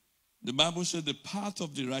 The Bible says the path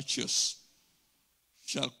of the righteous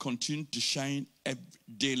shall continue to shine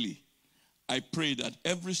daily. I pray that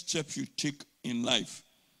every step you take in life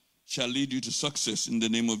shall lead you to success in the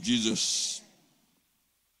name of Jesus.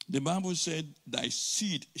 The Bible said, thy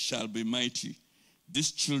seed shall be mighty.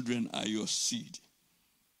 These children are your seed.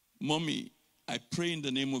 Mommy, I pray in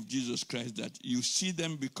the name of Jesus Christ that you see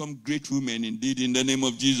them become great women indeed in the name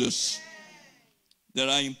of Jesus. There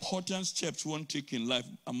are important steps one take in life.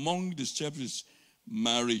 Among the steps is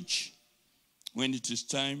marriage. When it is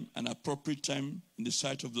time, an appropriate time in the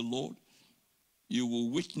sight of the Lord, you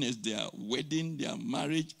will witness their wedding, their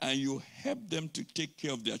marriage, and you help them to take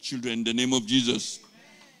care of their children in the name of Jesus.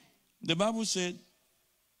 The Bible said,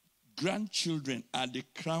 grandchildren are the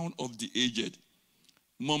crown of the aged.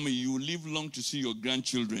 Mommy, you will live long to see your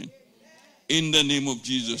grandchildren. In the name of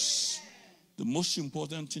Jesus. The most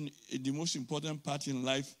important thing, the most important part in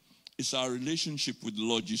life is our relationship with the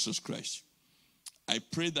Lord Jesus Christ. I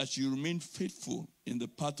pray that you remain faithful in the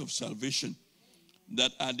path of salvation,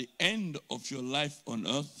 that at the end of your life on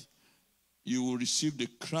earth, you will receive the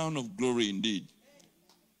crown of glory indeed.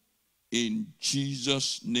 In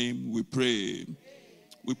Jesus' name we pray.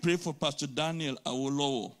 We pray for Pastor Daniel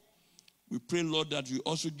Awolowo. We pray, Lord, that you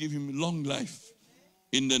also give him long life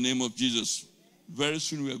in the name of Jesus. Very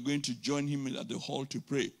soon we are going to join him at the hall to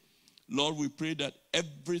pray. Lord, we pray that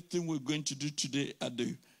everything we're going to do today at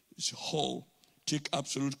the hall, take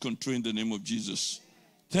absolute control in the name of Jesus.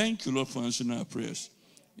 Thank you, Lord, for answering our prayers.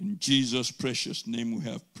 In Jesus' precious name we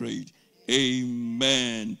have prayed.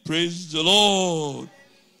 Amen. Praise the Lord.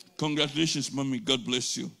 Congratulations, Mommy. God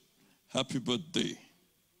bless you. Happy birthday.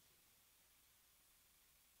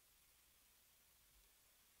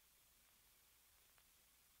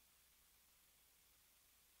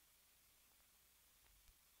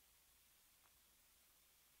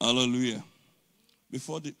 Hallelujah.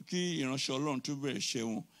 before kí ìránṣẹ́ Ọlọ́run tó bẹ̀rẹ̀ iṣẹ́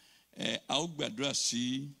wọn a ó gbàdúrà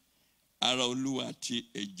sí ara Olúwa àti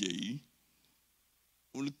ẹ̀jẹ̀ yìí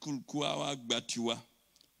olúkúlùkù á wá gbà tiwa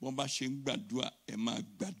wọ́n bá ṣe ń gbàdúrà ẹ máa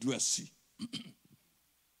gbàdúrà sí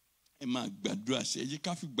ẹ máa gbàdúrà sí ẹ jẹ́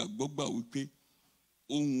ká fi gbàgbọ́ gbà wípé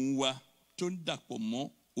ohùn wa tó ń dàpọ̀ mọ́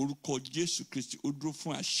orúkọ Jésù Kristi ó dúró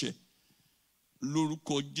fún àṣẹ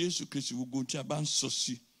lórúkọ Jésù Kristi gbogbo tí a bá ń sọ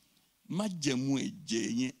sí májẹ̀mú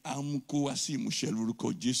ẹ̀jẹ̀ yẹn á mú kó wá sí ìmúṣẹ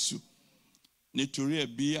lórúkọ Jésù nítorí ẹ̀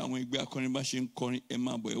bí àwọn ẹgbẹ́ akọrin bá ṣe ń kọrin ẹ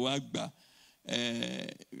máa bọ̀ ẹ wá gbà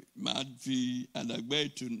máa fi àdàgbà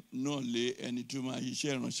ètò náà lé ẹni tó máa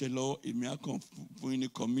ṣiṣẹ́ ìránṣẹ́ lọ́wọ́ èmi á kàn fún yín ní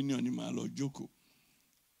communion ní màá lọ jókòó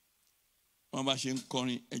wọ́n bá ṣe ń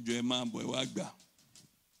kọrin ẹ jọ̀ọ́ ẹ máa bọ̀ ẹ wá gbà.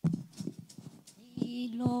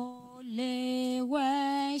 Ìlò lè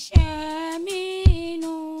wẹ̀ṣẹ̀ mi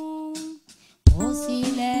nù, ó sì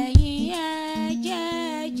lẹ́yìn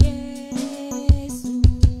ẹ̀jẹ̀ Jésù.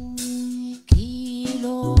 Kí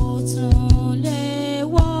ló tún lè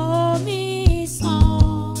wò mí sàn,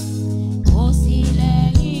 ó sì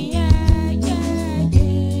lẹ́yìn ẹ̀jẹ̀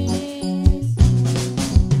Jésù.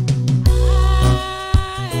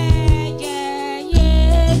 Ẹ̀jẹ̀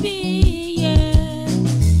iyebíye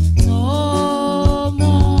tó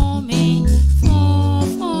mú mi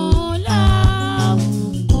funfun lọ,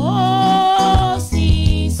 ó sì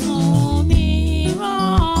sùn mí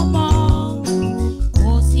rán mọ́,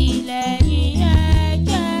 ó sì lẹ́yìn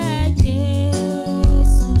ẹ̀jẹ̀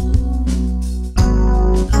Jésù.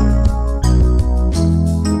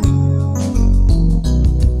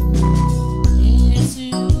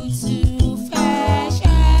 Ètùtù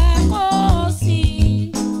fẹ̀ṣẹ̀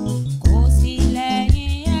kò sí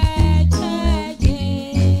lẹ́yìn ẹ̀jẹ̀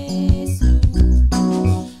Jésù.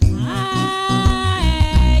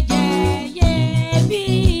 Ẹ̀jẹ̀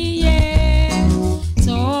iyebíye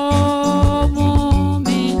tó mú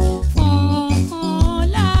mi funfun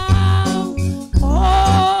lọ,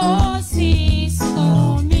 ó sì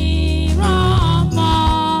sùn mí rán mọ́,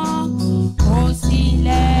 ó sì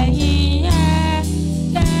lẹ́yìn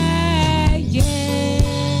ẹ̀jẹ̀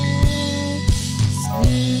Jésù.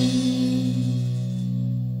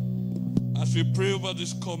 As we pray over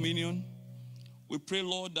this communion, we pray,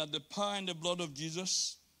 Lord, that the power and the blood of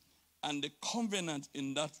Jesus and the covenant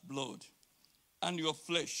in that blood and your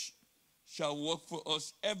flesh shall work for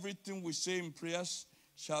us. Everything we say in prayers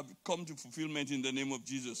shall come to fulfillment in the name of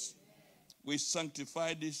Jesus. We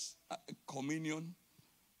sanctify this communion,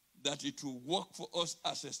 that it will work for us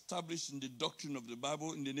as established in the doctrine of the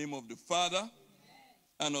Bible, in the name of the Father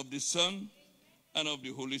and of the Son and of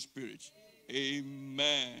the Holy Spirit.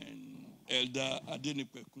 Amen. Elder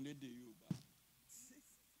Adenipe Kunlede Yoruba.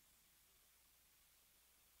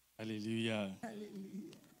 Hallelujah.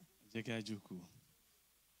 Jẹ́ kí a jókòó.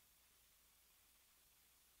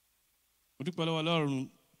 Mo dúpẹ́ lọ́wọ́ Ọlọ́run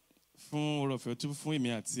fún oore ọ̀fẹ́ tó fún èmi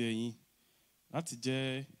àti ẹ̀yin láti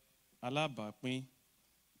jẹ́ alábàápín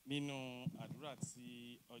nínú àdúrà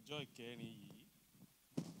ti ọjọ́ ìkẹrin yìí.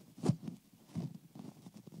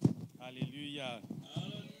 Hallelujah.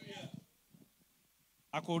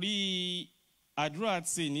 Àkòrí àdúrà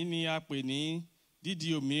tí ní ni a pè ní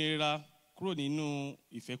dídi òmìnira kúrò nínú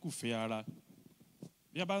ìfẹ́kùfẹ́ ara.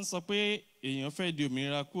 Bí a bá ń sọ pé èèyàn fẹ́ di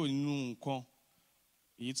òmìnira kúrò nínú nǹkan,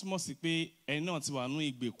 èyí túmọ̀ sí pé ẹni náà ti wà nínú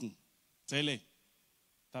ìgbèkùn tẹ́lẹ̀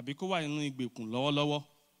tàbí kó wà nínú ìgbèkùn lọ́wọ́lọ́wọ́.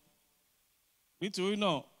 Nítorí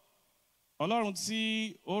náà, Ọlọ́run tí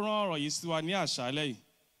ó rán ọ̀rọ̀ yìí sí wa ní àṣálẹ́ yìí,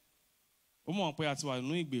 ó mọ̀ pé a ti wà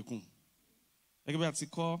nínú ìgbèkùn. Gẹ́gẹ́ bí a ti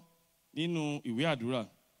kọ́ nínú ìwé àdúrà,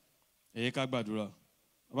 ẹ jẹ́ ká gbàdúrà.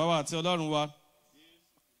 Bàbá wa àti Ọlọ́run wa,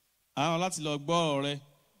 a rán láti lọ gbọ́ ọ̀rọ̀ rẹ,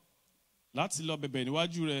 láti lọ bẹ̀bẹ̀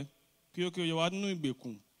níwájú rẹ kí ó yọ wá nínú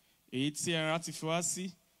ìgbèkùn èyí tí ẹran ti fi wá sí.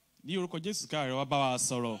 Ní orúkọ Jésù ká rẹ wá bá wa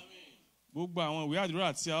sọ̀rọ̀. Gbogbo àwọn ìwé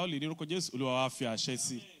àdúrà tí a ó lè ní orúkọ Jésù, Olúwa wa fi àṣẹ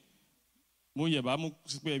sí. Mo yẹ̀bá mú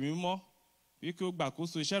pé ẹ̀mí mímọ́ bí kí ó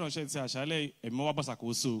gbàkóso iṣẹ́ ìránṣẹ́ ti àṣálẹ́, ẹ̀mí mímọ́ wá bá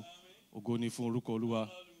ṣàkóso. Ògo ni fún orúkọ Olúwa.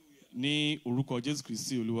 Ní orúkọ Jésù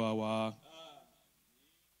Kristi Olúwa wa.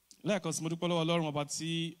 Lẹ́ẹ̀kan sí mo dúpẹ́ lọ́wọ́ Ọlọ́run ọba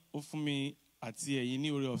tí ó fún mi àti ẹ̀yin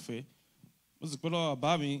ní oore ọ̀fẹ́. Mo sì dúpẹ́ lọ́wọ́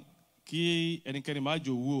bàbá mi kí ẹnikẹ́ni má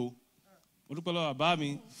jòwú o. Mo dúpẹ́ lọ́wọ́ bàbá mi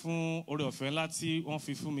fún oore ọ̀fẹ́ ńlá tí wọ́n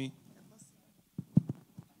fi fún mi.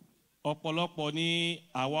 Ọ̀pọ̀lọpọ̀ ni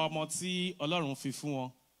àwa ọmọ tí Ọlọ́run fi fún wọn.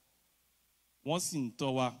 Wọ́n sì ń tọ́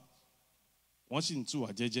wa. Wọ́n sì ń tù wá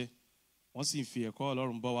jẹ́jẹ́. Wọ́n sì ń fi ẹ̀kọ́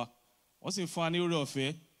Ọlọ́run bọ́ wa. Wọ́n sì ń fún wa ní oore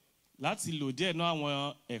ọ̀fẹ́ láti lò díẹ̀ náà àwọn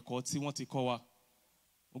ẹ̀kọ́ tí wọ́n ti kọ́ wa.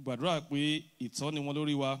 Mo gbàdúrà pé ìtọ́ni wọn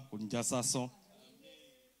lórí wa kò ní já sásán.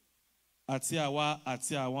 Àti àwa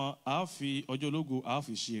àti àwọn a ó fi ọjọ́ ológo a ó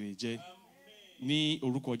fi ṣe èrè jẹ. ní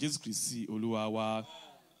orúkọ Jésù Kristi Olúwa wa.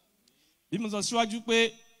 Bí mo sọ síwájú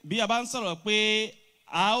pé bí a bá ń sọ̀rọ̀ pé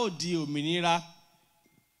a ó di òmìnira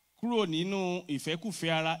kúrò nínú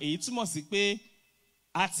ìfẹ́kùfẹ́ ara, èyí túmọ̀ sí pé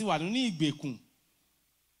a ti wà nínú ìgbèkùn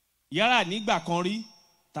yálà nígbà kan rí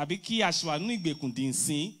tàbí kí a ṣì wà nínú ìgbèkùn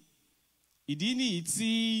dìnsín. Ìdí nìyí tí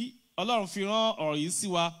Ọlọ́run fi rán ọ̀rọ̀ yìí sí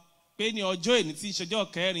wa pé ní ọjọ́ èní tí ìṣọjọ́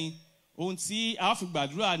kẹrin ohun tí a ó fi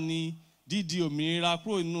gbàdúrà ni dídi òmìnira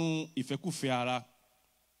kúrò nínú ìfẹ́kùfẹ́ ara.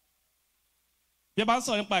 Bí a bá ń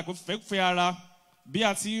sọ̀rọ̀ nípa ìfẹ́kùfẹ́ ara, bí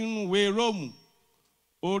a ti ń ìwé Róòmù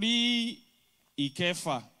orí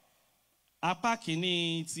 9 apá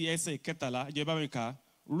kìíní ti ẹsẹ̀ 13 ìjọba mi kà.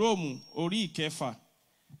 Róòmù orí 9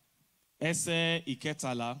 ẹsẹ̀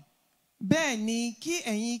 13. Bẹ́ẹ̀ ni kí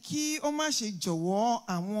ẹ̀yin kí ó má ṣe jọ̀wọ́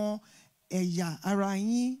àwọn ẹ̀yà ara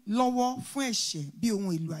yín lọ́wọ́ fún ẹ̀ṣẹ̀ bí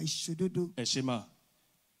ohun èlò àìṣòdodo. Ẹ ṣé mà.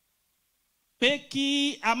 Pé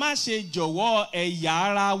kí a má ṣe jọ̀wọ́ ẹ̀yà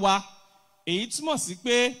ara wa, èyí túmọ̀ sí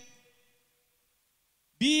pé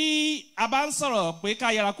bí a bá ń sọ̀rọ̀ pé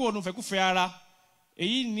ká yára kúrò nínú ìfẹ́kùfẹ́ ara,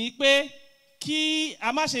 èyí ni pé kí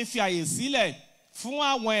a má ṣe fi àyè sílẹ̀ fún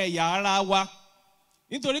àwọn ẹ̀yà ara wa,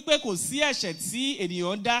 nítorí pé kò sí ẹ̀ṣẹ̀ tí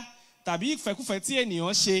ènìyàn dá tàbí ìfẹ́kùfẹ́ tí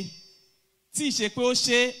ènìyàn ṣe tí ì ṣe pé ó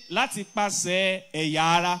ṣe láti pàṣẹ ẹ̀yà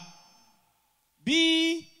ara. Bí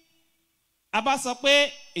a bá sọ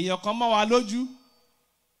pé èèyàn kan mọ́ wa lójú,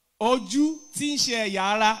 ojú tí ń ṣe ẹ̀yà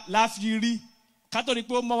ara la fi rí ká tó rí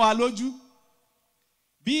pé ó mọ́ wa lójú.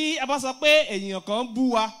 Bí a bá sọ pé èèyàn kan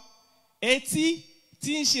bú wa, etí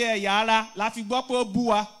tí ń ṣe ẹ̀yà ara la fi gbọ́ pé ó bú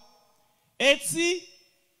wa. Etí,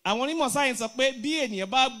 àwọn onímọ̀ sáyẹ̀nsì sọ pé bí ènìyàn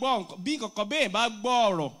bá gbọ́ bí nǹkan bẹ́ẹ̀ bá gbọ́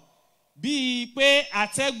ọ̀rọ̀ bíi pé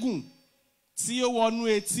atẹ́gùn tí ó wọnú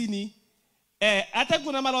etí ni,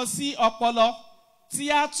 atẹ́gùn náà máa lọ sí ọpọlọ tí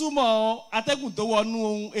a túmọ̀ atẹ́gùn tó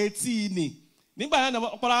wọnú etí ni. Nígbà náà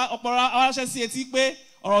ọpọlọ aráṣẹ́ sí etí pé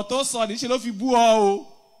ọ̀rọ̀ tó sọ níṣe ló fi bú ọ o.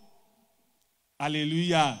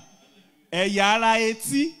 Hallelujah. Ẹ̀yà ara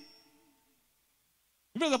etí.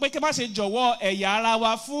 Bíbélì sọ pé kí a má ṣe jọ̀wọ́ ẹ̀yà ara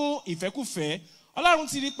wa fún ìfẹ́kùfẹ́. Ọlọ́run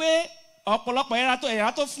ti rí pé ọ̀pọ̀lọpọ̀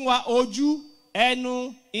ẹ̀yà tó fún wa, ojú,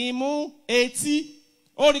 ẹnu, imú, etí,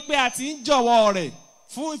 ó rí pé a ti ń jọ̀wọ́ rẹ̀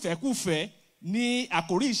fún ìfẹ́kùfẹ́ ní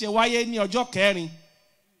àkórí ìṣe wáyé ní ọjọ́ kẹrin.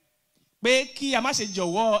 Pé kí a má ṣe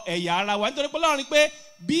jọ̀wọ́ ẹ̀yà ara wa, nítorí pé Ọlọ́run rí pé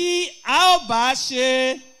bí a ó bá ṣe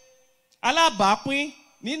alábàápín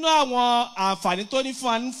nínú àwọn àǹfààní tó ní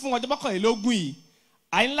fún ọjọ́ 21 yìí,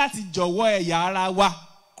 a ní láti jọ̀wọ́ ẹ̀yà ara wa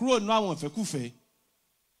kúrò nínú àwọn ìfẹ́kùfẹ́.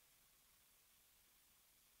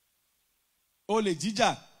 Olè jíjà,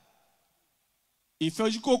 ìfẹ́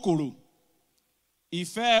ojú kòkòrò,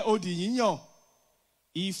 ìfẹ́ odì yíyàn,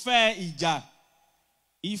 ìfẹ́ ìjà,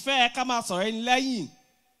 ìfẹ́ ká máa sọ̀rọ̀ ẹni lẹ́yìn.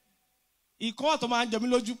 Ìkan tó máa ń jọ mí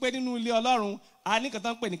lójú pé nínú ilé Ọlọ́run a ní nǹkan tó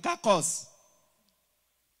ń pè ní kakos.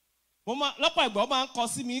 Lọ́pọ̀ ìgbà ó máa ń kọ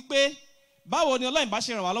sí mi pé báwo ni Ọlọ́run bá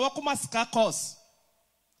ṣe ràn wá lọ́wọ́ kó má sí kakos.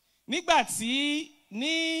 Nígbà tí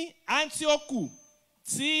ní Áńtíókù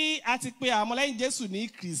tí a ti pe àwọn ọmọlẹ́yìn Jésù ní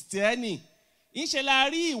Kìrìsìtẹ́nì, ìṣe la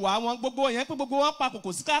rí ìwà wọn gbogbo yẹn pé gbogbo wọn papọ̀ kò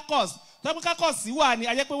sí kakos. Tọ́pẹ́ kakos wà ní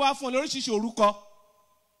ayé pé wá fún ọ lóríṣiríṣi orúkọ.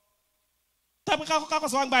 Tọ́pẹ́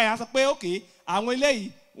kakos wọn gbà yẹn sọ pé òkè àwọn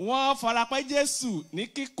eléyìí wọ́n farapẹ́ Jésù ní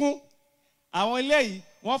kíkún, àwọn eléyìí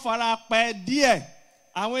wọ́n farapẹ́ díẹ̀,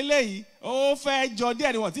 àwọn eléyìí ó fẹ́ jọ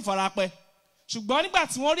díẹ̀ ni wọ́n ti farapẹ́. Ṣùgbọ́n nígbà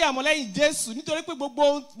tí wọ́n rí àwọn ọmọlẹ́yìn Jésù, nítorí pé gbogbo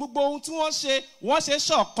ohun tí wọ́n ṣe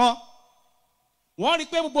ṣọ̀kan, wọ́n rí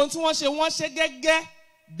pé gbogbo ohun tí wọ́n ṣe gẹ́gẹ́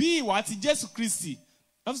bí ìwà ti Jésù Kristi.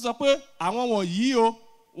 Wọ́n fi sọ pé àwọn wọ̀nyí o,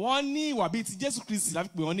 wọ́n ní ìwà bíi ti Jésù Kristi láti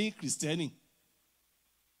pè wọ́n ní Kìrìsìtẹ́nì.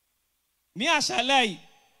 Ní àṣálẹ́ yìí,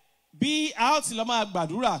 bí a ó ti lọ máa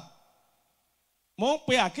gbàdúrà, mo ń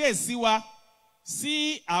pe àkíyèsí wa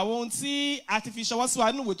sí àwọn ohun tí a ti fi ṣọwọ́ sí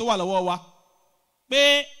wa nínú ìwé tó wà lọ́wọ́ wa,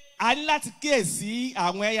 pé a ní láti kíyèsí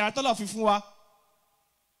àwọn ẹ̀yà ara tọ́lọ́run fi fún wa.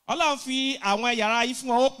 Ọlọ́run fi àwọn ẹ̀yà ara yìí fún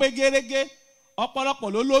wọn ó pé gérégé.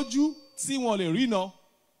 Ọ̀pọ̀lọpọ̀ ló lójú tí wọn lè rína,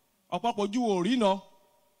 ọ̀pọ̀lọpọ̀ ojú wọn ò rína.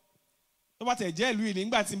 Tó bá tẹ̀ jẹ́ ìlú yìí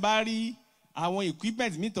nígbà tí n bá rí àwọn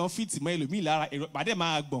equipment mi tán fìtì mọ́ ẹlòmíì lára, ìpàdé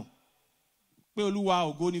máa gbọ̀n pé Olúwa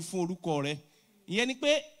ògo ni fún orúkọ rẹ. Ìyẹn ni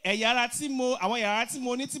pé àwọn ẹ̀yà ara tí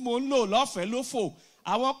mo ní tí mo ń lò lọ́fẹ̀ẹ́ lófò,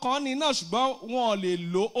 àwọn kan ní náà ṣùgbọ́n wọn ò lè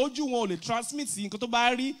lo ojú, wọn ò lè transmit nǹkan tó bá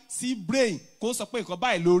rí sí brain kó sọ pé nǹkan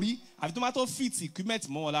báyìí lórí, àfi tó bá tó fit equipment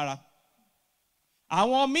mọ́ wọn lára.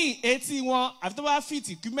 Àwọn míì etí wọn, àfi tó bá fit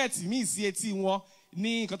equipment míì sí etí wọn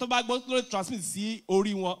ní nǹkan tó bá gbọ́ ló transmit sí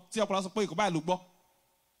orí wọn tí ọpọlọ sọ pé nǹkan báyìí ló gbọ́.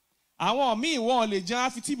 Àwọn míì wọn ò lè jẹ́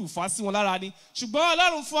àfitìbù fà sí wọn lára ni. Ṣùgbọ́n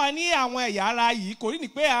Ọlọ́run fún wa ní àwọn ẹ̀yà ara yìí, kò rí ni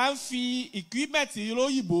pé à ń fi equipment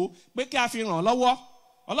olóyìnbó pé kí a fi ràn lọ́wọ́.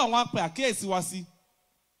 Ọlọ́run wá pe àkíyèsí wa sí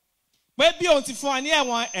pé bí òun ti fún wa ní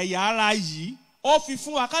ẹ̀wọ̀n ẹ̀yà ara yìí ó fi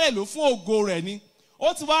fún wa ká lè lò fún ògo rẹ̀ ni.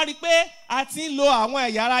 Ó ti wá rí pé a ti ń lo àwọn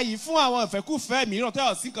ẹ̀yà ara yìí fún àwọn ìfẹ́kùfẹ́ mìíràn tó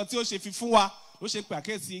yọ̀ sí nǹkan tí ó ṣe fi fún wa ló ṣe pé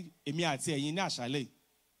àkíyèsí èmi àti ẹ̀yin ní àṣálẹ́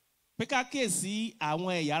pé ká kíyèsí àwọn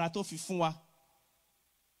ẹ̀yà ara tó fi fún wa.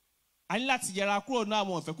 A ní láti yẹra kúrò ní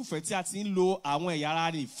àwọn ìfẹ́kùfẹ́ tí a ti ń lo àwọn ẹ̀yà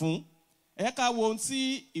ara rẹ̀ fún. Ẹ ká wo ohun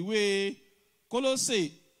tí ìwé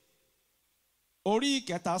Kólósè orí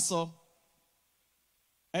 3 sọ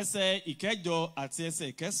ẹsẹ̀ 9 àti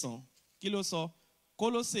ẹsẹ̀ 10. Kí ló sọ?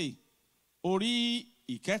 Kólósè orí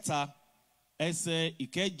 3 ẹsẹ̀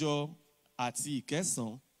 9 àti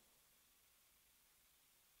 10.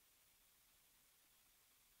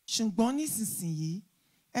 Ṣùgbọ́n nísinsìnyí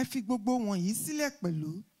ẹ fi gbogbo wọ̀nyí sílẹ̀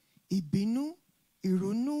pẹ̀lú ìbínú,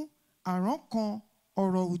 ìrònú, àrankàn,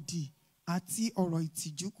 ọ̀rọ̀ òdì àti ọ̀rọ̀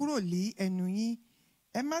ìtìjú kúrò lé ẹnu yín.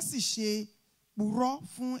 Ẹ má sì ṣe purọ́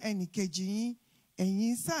fún ẹnìkejì yín.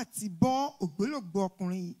 Ẹ̀yin sáà ti bọ́ ògbólógbòó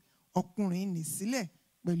ọkùnrin nì sílẹ̀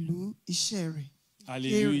pẹ̀lú iṣẹ́ rẹ̀.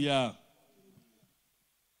 Hallelujah.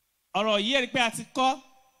 Ọ̀rọ̀ yìí ẹ̀rí pé a ti kọ́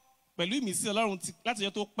pẹ̀lú ìmísí Ọlọ́run láti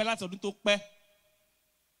ọjọ́ tó pẹ́, láti ọdún tó pẹ́.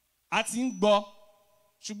 A ti ń gbọ́.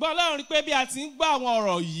 Ṣùgbọ́n Ọlọ́run rí pé bí a ti ń gbọ́ àwọn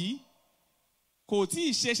ọ̀rọ̀ yìí kò tí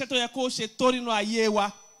ì ṣe iṣẹ́ tó yẹ kó ṣe tó nínú ayé wa.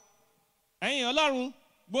 Ẹ̀yin Ọlọ́run,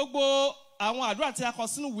 gbogbo àwọn àdúrà tí a kọ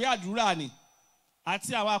sínú ìwé àdúrà ni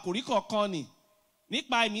àti àwọn àkòrí kọ̀ọ̀kan ni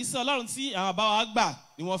nípa ìmísí Ọlọ́run tí àwọn bàbá wa gbà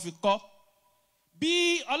ni wọ́n fi kọ́. Bí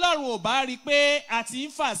Ọlọ́run ò bá rí pé a ti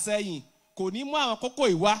ń fà sẹ́yìn kò ní mú àwọn kókó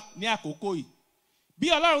ìwá ní àkókò yìí. Bí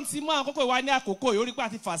Ọlọ́run ti mú àwọn kókó ìwá ní àkókò yìí ó rí pé a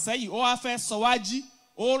ti fà sẹ́yìn ó wá fẹ́ sọ wá jí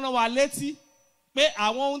ó rán wa létí pé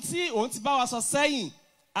àwọn ohun tí òun ti bá wa sọ sẹ́yìn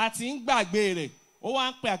àti ń gbàgbé rẹ̀. Ó wá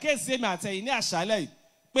ń pe àkíyèsí èmi àtẹ̀yin ní àṣálẹ́ yìí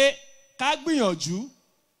pé ká gbìyànjú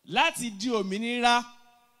láti di òmìnira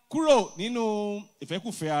kúrò nínú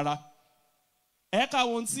ìfẹ́kùfẹ́ ara. Ẹ ká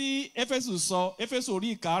wo ohun tí Éfésù sọ, Éfésù orí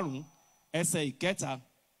 5 ẹsẹ̀ 3.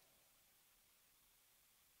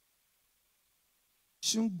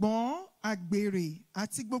 Ṣùgbọ́n àgbèrè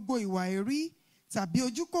àti gbogbo ìwà èrí tàbí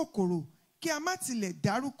ojú kòkòrò kí a má tilẹ̀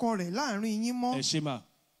dárúkọ rẹ̀ láàrin yín mọ́. Ẹ ṣé mà.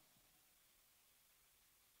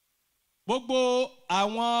 Gbogbo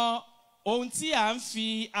àwọn ohun tí à ń fi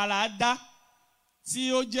ara dá tí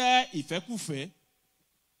ó jẹ́ ìfẹ́kùfẹ́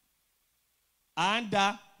à ń dá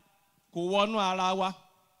kò wọnú ara wa.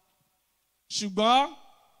 Ṣùgbọ́n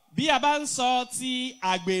bí a bá ń sọ ti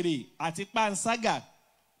àgbèrè àti panṣágà,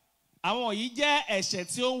 àwọn yìí jẹ́ ẹ̀ṣẹ̀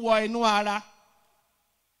tí ó ń wọ inú ara.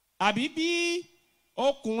 Àbí bí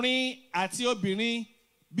ọkùnrin àti obìnrin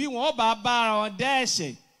bí wọ́n bá bára wọn dá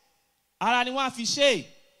ẹ̀ṣẹ̀, ara ni wọ́n á fi ṣe.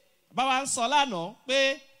 Bá wa ń sọ lánàá pé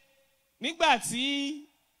nígbà tí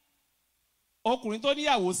ọkùnrin tó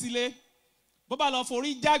níyàwó sílé bó bá lọ forí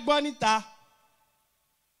jágbọ́n níta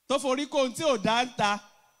tó forí kó ohun tí ò dá ń ta,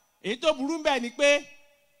 èyí tó burú bẹ́ẹ̀ ni pé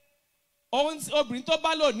obìnrin tó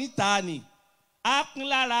bá lò níta ni á pín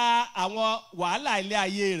lára àwọn wàhálà ilé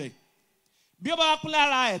ayé rẹ̀. Bí ó bá pín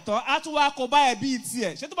lára ẹ̀tọ́ á tún wá kó bá ẹbí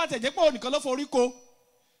tiẹ̀. Ṣé tó bá tẹ̀ jẹ́ pé òun nìkan ló forí kó,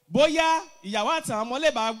 bóyá ìyàwó àti àwọn ọmọ lè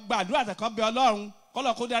bá gbàdúrà àtẹ̀kọ́ bẹ Ọlọ́run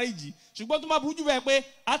kọ́lọ̀ kó dáríjì. Ṣùgbọ́n tó má burú jù bẹ́ẹ̀ pé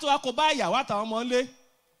á tún wá kó bá ìyàwó àtàwọn ọmọ ńlé,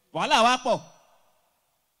 wàhálà wá pọ̀.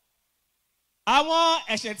 Àwọn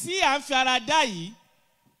ẹ̀ṣẹ̀ tí à ń fi ara dá yìí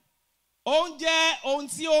ó ń jẹ́ ohun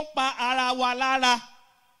tí ó ń pa ara wa lára.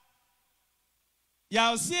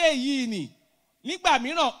 Yàtọ̀ sí èyí ni nígbà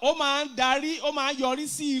mìíràn ó máa ń yọrí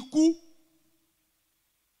sí ikú.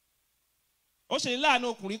 Ó ṣe ní láàánú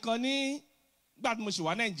ọkùnrin kan nígbà tí mo ṣì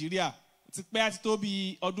wá Nàìjíríà ti pẹ́ àti tó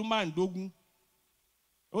bí ọdún 15.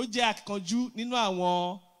 Ó jẹ́ akíkanjú nínú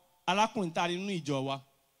àwọn arákùnrin tá a nínú ìjọ wa.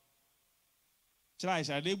 Ṣé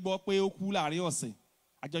àìṣàdé gbọ́ pé ó kú láàrin ọ̀sẹ̀,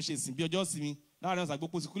 àjọṣe ìsìn bí ọjọ́ ìsinmi láàrin ọ̀sẹ̀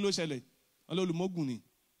àgbópo síkú ló ṣẹlẹ̀, wọn ló olùmọ́gùn ni.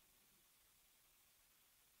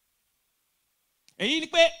 Èyí ni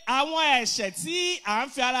pé àwọn ẹ̀ṣẹ̀ tí à ń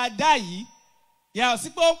fi ara dá yìí yàtọ̀ sí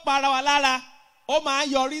pé ó ń pa ara wa lára, ó máa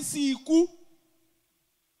ń yọrí sí ikú.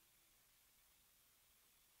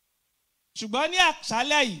 Ṣùgbọ́n ní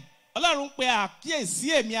àṣálẹ́ yìí Ọlọ́run pe àkíyèsí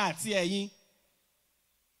èmi àti ẹ̀yin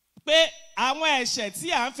pé àwọn ẹ̀ṣẹ̀ tí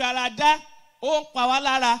à ń fi ara dá ó ń pa wá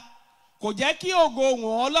lára, kò jẹ́ kí ògo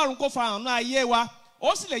wọn Ọlọ́run kó farahàn ní ayé wa, ó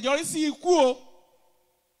sì lè yọrí sí ikú o.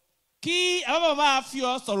 Kí ẹ má máa fi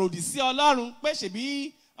ọ sọ̀rọ̀ òdì sí Ọlọ́run pé ṣèbí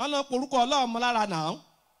Ọlọ́run porúkọ Ọlọ́run mọ́ lára náà.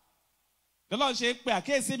 Ọlọ́run ṣe pe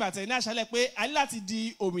àkíyèsí èmi àti ẹ̀yin ní àṣálẹ́ pé a ní láti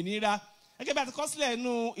di òmìnira gẹ́gẹ́ bí a ti kọ sílẹ̀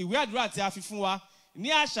nínú ìwé àdúrà tí a fi fún wa. Ní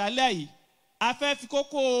àṣálẹ́ yìí a fẹ́ fi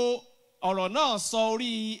kókó ọ̀rọ̀ náà sọ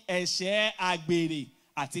orí ẹ̀ṣẹ̀ àgbèrè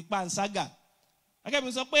àti panṣágà. Gẹ́gẹ́ bí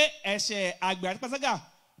mo sọ pé ẹ̀ṣẹ̀ àgbèrè àti panṣágà,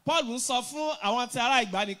 Paul ń sọ fún àwọn tí ará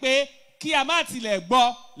ìgbàanì pé kí a má tilẹ̀ gbọ́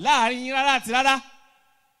láàrin yín rárá àti rárá.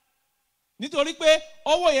 nítorí pé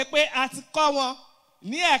ó wòye pé a ti kọ́ wọn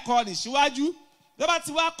ní ẹ̀kọ́ nìṣíwájú bí wọ́n bá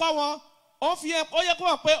ti wá kọ́ wọn ó yẹ kó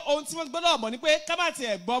mọ̀ pé ohun tí wọ́n gbọ́dọ̀ mọ̀ ni pé ká má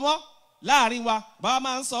tiẹ̀ gbọ́ mọ́ láàrin wa bàbá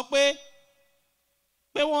máa ń sọ pé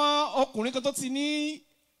wọ́n ọkùnrin kan tó ti ní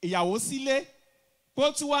ìyàwó sílé pé ó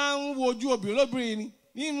tún wá ń wojú obìnrin lóbìnrin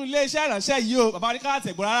nínú iléeṣẹ́ ìránṣẹ́ yìí o bàbá wa ní ká má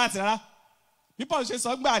tiẹ̀ gbọ́ rárá àti rárá bí Paul ṣe sọ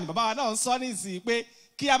gbà ní bàbá wa náà ń sọ nísìnyí pé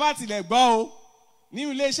kí a bá tilẹ̀ gbọ́ o nínú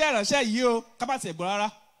iléeṣẹ́ ìránṣẹ́ yìí o ká má tiẹ̀ gbọ́ rárá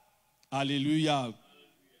hallelujah.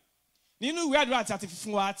 Nínú ìwé àdúrà tí a ti fi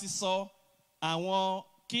fún wa ti sọ àwọn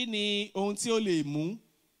kí ni ohun tí ó lè mú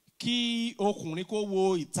kí ọkùnrin kó wo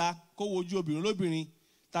ìta kó wo ojú obìnrin lóbìnrin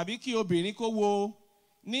tàbí kí obìnrin kó wo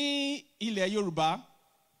ní ilẹ̀ Yorùbá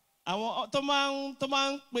àwọn tó máa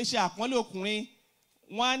ń pèsè àpọ́nlé ọkùnrin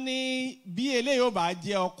wọ́n ní bí eléyìí ò bá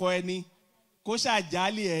jẹ́ ọkọ ẹni kó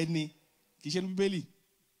ṣàjálè ẹni kì í ṣe ní Bíbélì.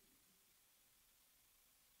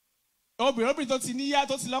 obìnrin tó ti níyá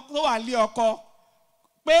tó wà nílé ọkọ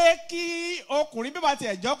pé kí ọkùnrin bí ó bá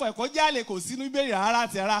tiẹ̀ jọ́kọ̀ ẹ̀ kó jálè kò sínú Bíbélì rárá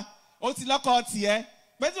àti rárá ó ti lọ́kọ tiẹ̀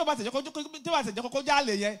pé tí ó bá tiẹ̀ jọ́kọ̀ kó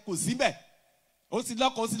jálè yẹn kò síbẹ̀ ó ti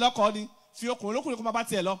lọ́kọ ni fi ọkùnrin lókùnrin kó máa bá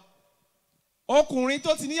tiẹ̀ lọ. ọkùnrin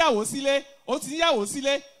tó ti níyàwó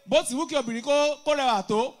sílé bó ti wú kí obìnrin kó rẹwà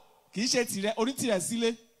tó kì í ṣe tirẹ̀ orí tirẹ̀ sílé.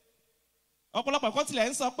 ọ̀pọ̀lọpọ̀ ẹ̀kọ́ tilẹ̀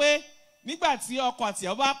ń sọ pé nígbà tí ọkọ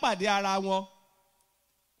àtìyàwó bá pàdé ara wọn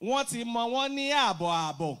wọ́n ti mọ wọ́n ní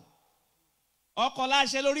ààbọ̀ ọkọ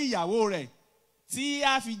láṣẹ lórí ìyàwó rẹ̀ tí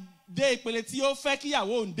a fi dé ìpele tí ó fẹ́ kí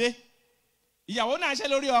ìyàwó ń dé ìyàwó náà ṣe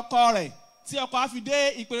lórí ọkọ rẹ̀ tí ọkọ á fi dé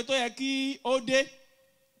ìpele tó yẹ kí ó dé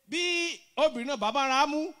bí obìnrin náà bá máa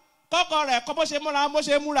mú kọ́kọ rẹ̀ kọ́ bó ṣe múra bó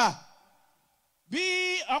ṣe múra bí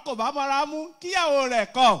ọkọ bá máa mú kíyàwó rẹ̀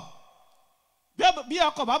kọ́ bí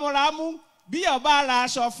ọkọ bá máa mú bí ọba ra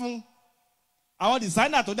aṣọ fún àwọn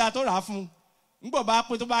dìsáínà tó dáa tó rà á fún ńgbò bá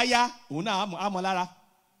pé tó bá yá òun náà á mọ̀ lára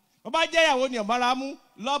wọ́n bá jẹ́ ìyàwó ni ọ̀mọ́ra mú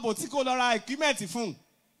lọ́bù tí kò lọ ra equipment fún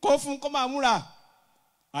kó máa múra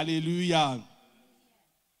hallelujah.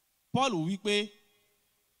 Paul wí pé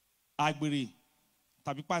àgbèrè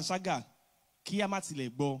tàbí panṣágà kí a má tilẹ̀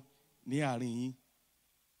gbọ́ ní àárín yín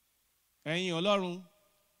ẹ̀yin Ọlọ́run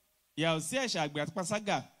ìyà ò sí ẹ̀ṣẹ̀ àgbèrè àti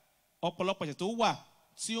panṣágà ọ̀pọ̀lọpọ̀ ẹ̀ṣẹ̀ tó wà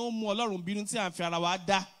tí ó ń mú Ọlọ́run bínú tí à ń fi ara wa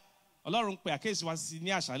dá Ọlọ́run pe àkíyèsí wa sí ní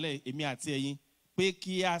àṣálẹ̀ èmi àti ẹ̀yin pé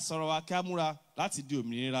kí a sọ̀rọ̀ wa kí a múra láti di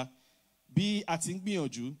òmìnira bí a ti ń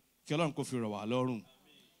gbìyànjú kí Ọlọ́run kó fi rọ̀ wá lọ́rùn.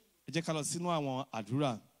 Ẹ jẹ́ ká lọ sínú àwọn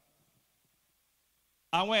àdúrà.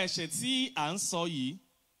 Àwọn ẹ̀ṣẹ̀ tí à ń sọ yìí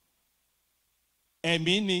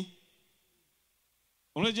ẹ̀mí ni.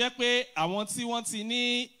 Òun ló jẹ́ pé àwọn tí wọ́n ti ní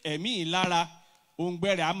ẹ̀mí yìí lára òǹgbẹ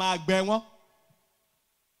rẹ̀ á máa gbẹ wọ́n.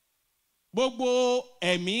 Gbogbo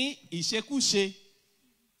ẹ̀mí ìṣekúṣe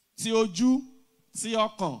ti ojú, ti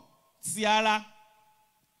ọkàn, ti ara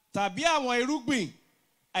tàbí àwọn irúgbìn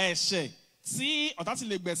ẹ̀ṣẹ̀ tí ọ̀tá ti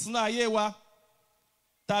lè gbẹ̀ sínú ayé wa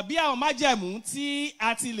tàbí àwọn májẹ̀mú tí a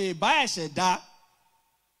ti lè bá ẹ̀ṣẹ̀ dá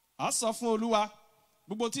a sọ fún Olúwa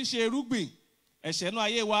gbogbo tí ń ṣe irúgbìn ẹ̀ṣẹ̀ nínú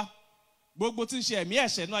ayé wa gbogbo tí ń ṣe ẹ̀mí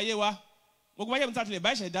ẹ̀ṣẹ̀ nínú ayé wa gbogbo májẹ̀mú tí a ti lè bá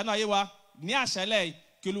ẹ̀ṣẹ̀ dá nínú ayé wa ní àṣálẹ́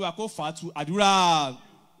kí Olúwa kó fà á tu àdúrà.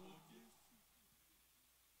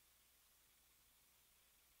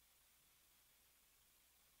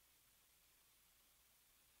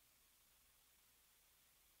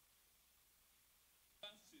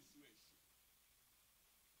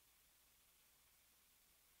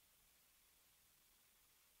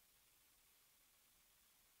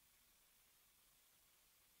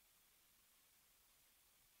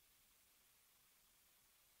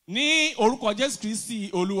 Ní orúkọ Jésù Kristi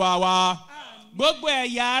Olúwa wa gbogbo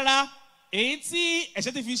ẹ̀yà ara èyí tí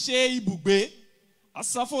ẹ̀ṣẹ̀ ti fi ṣe ibùgbé a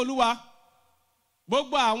sọ fún Olúwa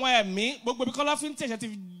gbogbo àwọn ẹ̀mí gbogbo ibi kọ́lọ́fín tí ẹ̀ṣẹ̀ ti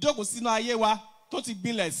fi jókòó sínú ayé wa tó ti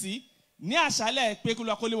gbilẹ̀ sí ní àṣálẹ̀ pé kí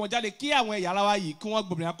Olúwa kó lé wọn jáde kí àwọn ẹ̀yà ara wa yìí kí wọ́n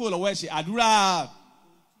gbòmìnira kúrò lọ́wọ́ ẹ̀ṣẹ̀ àdúrà.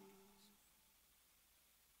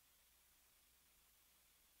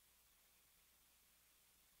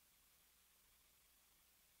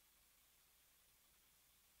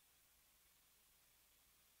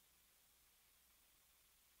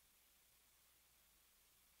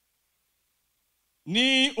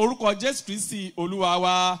 Ní orúkọ Jésù Kristi Olúwa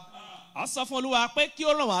wa a sọ fún Olúwa pé kí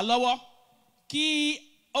ó ràn wá lọ́wọ́ kí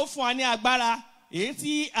ó fún wa ní agbára èyí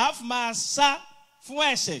tí a fi máa sá fún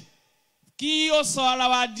ẹ̀ṣẹ̀ kí ó sọ ara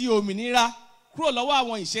wa di òmìnira kúrò lọ́wọ́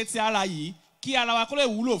àwọn ìṣe ti ara yìí kí ara wa kó lè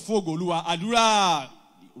wúlò fún ògo Olúwa àdúrà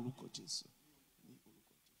ní orúkọ Jésù.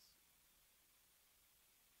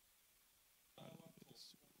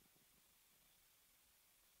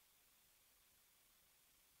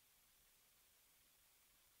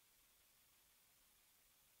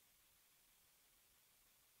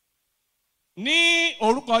 Ní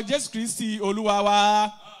orúkọ Jésù Kristi Olúwa wa.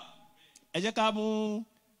 Ẹ jẹ́ ká mú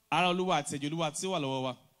ara Olúwa àti ẹ̀jẹ̀ Olúwa tí ó wà lọ́wọ́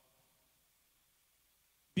wa.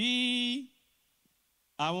 Bí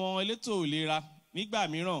àwọn elétò ìlera nígbà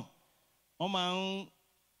mìíràn wọ́n máa ń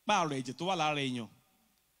pààrọ̀ ẹ̀jẹ̀ tó wà lára èèyàn.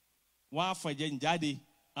 Wọ́n á fọ ẹ̀jẹ̀ jáde,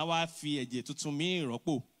 wọ́n wá fi ẹ̀jẹ̀ tuntun míì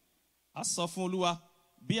rọ́pò. A sọ fún Olúwa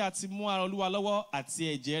bí a ti mú ara Olúwa lọ́wọ́ àti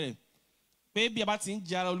ẹ̀jẹ̀ rẹ̀, pé bí a bá ti ń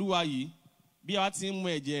jẹ ara Olúwa yìí, bí a bá ti ń mu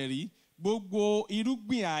ẹ̀jẹ̀ rí, gbogbo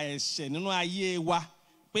irúgbìn àẹ̀ṣẹ̀ nínú ayé wa,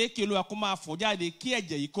 pé kí Olúwa kó máa fọ̀ jáde, kí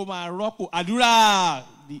ẹ̀jẹ̀ yìí kó máa rọ́pò. Àdúrà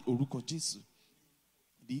ní orúkọ Jésù,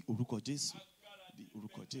 ní orúkọ Jésù, ní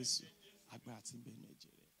orúkọ Jésù. Agbára tí ń bẹ nínú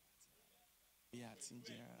ẹ̀jẹ̀ rẹ̀, bí a ti ń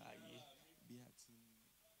jẹ ara ayé, bí a ti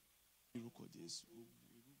ń orúkọ Jésù, gbogbo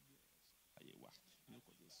irúgbìn ayé wa, ní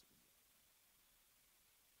orúkọ Jésù.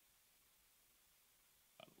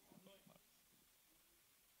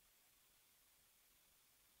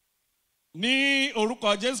 Ní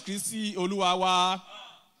orúkọ Jésù Kristi Olúwa wa.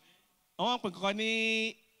 Àwọn pè kankan ní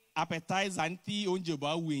appetizer ní tí oúnjẹ ò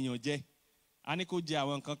bá wù èèyàn jẹ. A ní kó jẹ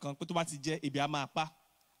àwọn nǹkan kan pé tó bá ti jẹ ebi á máa pa.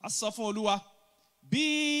 A sọ fún Olúwa bí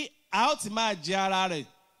a ó ti máa jẹ ara rẹ̀,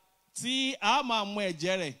 tí a ó máa mu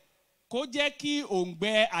ẹ̀jẹ̀ rẹ̀, kó jẹ́ kí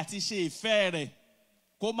òǹgbẹ àti ṣe ìfẹ́ rẹ̀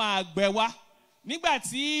kó máa gbẹ wá. Nígbà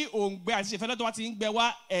tí òǹgbẹ àti ṣe ìfẹ́ lọ́tọ́ wá ti ń gbẹ wá,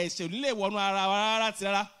 ẹ̀ṣẹ̀ ò ní lè wọnú ara wa rárá ti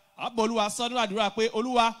rárá. Àbọ̀ Olúwa sọ nínú àdúrà pé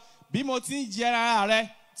Olúwa bí mo ti ń jẹ ara rẹ,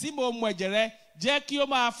 tí mo mu ẹ̀jẹ̀ rẹ, jẹ́ kí ó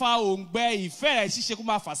máa fa òǹgbẹ ìfẹ́ rẹ̀ ṣíṣe kó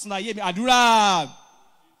máa fà sínú ayé mi. Àdúrà.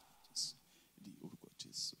 Ní orúkọ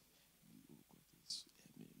Jésù, ní orúkọ Jésù,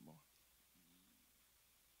 ẹ̀mí mọ́.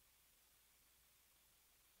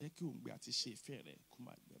 Jẹ́ kí òǹgbẹ àti ṣe ìfẹ́ rẹ̀ kó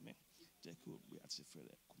máa gbẹ mí. Jẹ́ kí òǹgbẹ àti ṣe ìfẹ́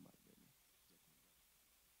rẹ̀ kó máa gbẹ mí.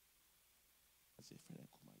 Àti ìfẹ́ rẹ̀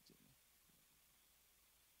kó máa jẹ mí.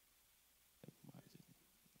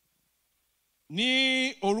 Ní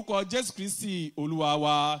orúkọ Jésù Kristi Olúwa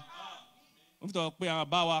wa. Mo fi tọ́ pé àwọn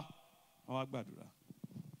bá wa, wọ́n wá gbàdúrà.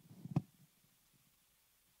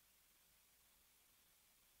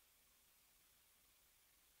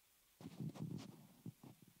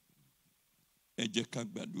 Ẹ jẹ́ ká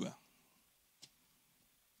gbàdúrà.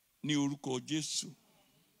 Ní orúkọ Jésù.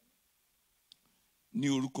 Ní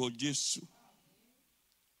orúkọ Jésù.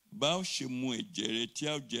 Bá ó ṣe mu ẹ̀jẹ̀ rẹ tí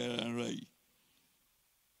a ó jẹ ara yìí.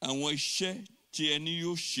 Àwọn iṣẹ́ tí ẹni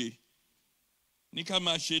yóò ṣe ní ká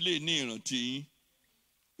máa ṣe lè ní ìrántí yín.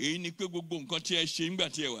 Èyí ni pé gbogbo nǹkan tí ẹ ṣe nígbà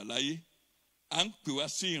tí ẹ wà láyé, à ń pè wá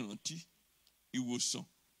sí ìrántí, ìwòsàn,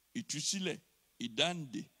 ìtúsílẹ̀,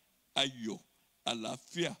 ìdáǹdè, ayọ̀,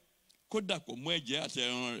 àlàáfíà, kó dàpọ̀ mọ́ ẹ̀jẹ̀ àti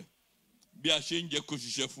ẹran rẹ̀ bí a ṣe ń jẹ́ kó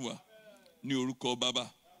ṣiṣẹ́ fún wa ní orúkọ Bàbá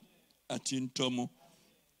àti ń tọ́mọ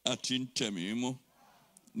àti ń tẹ̀mí mímọ́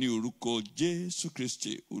ní orúkọ Jésù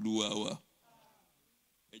Kristi Olúwa wa.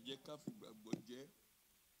 Ẹ jẹ́ ká fi gbàgbọ́ jẹ́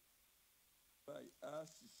báyìí á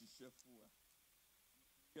sì ṣiṣẹ́ fún wa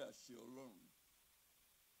kí àṣẹ Ọlọ́run.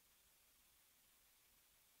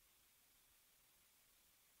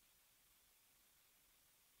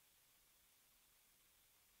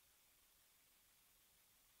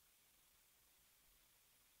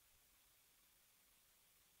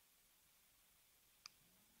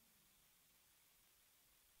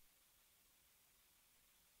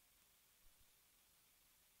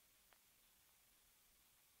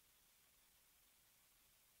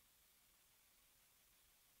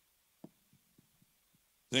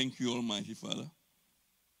 Thank you, Almighty Father.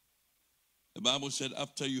 The Bible said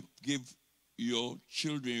after you give your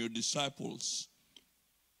children, your disciples,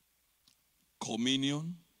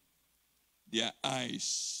 communion, their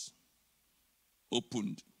eyes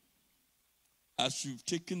opened. As we've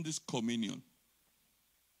taken this communion,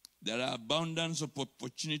 there are abundance of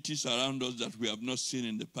opportunities around us that we have not seen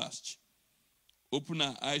in the past. Open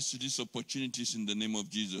our eyes to these opportunities in the name of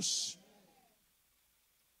Jesus.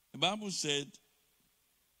 The Bible said,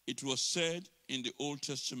 it was said in the Old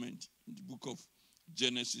Testament, in the book of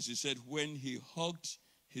Genesis, he said, when he hugged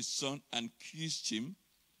his son and kissed him,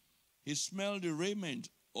 he smelled the raiment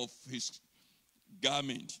of his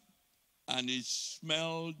garment, and it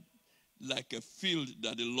smelled like a field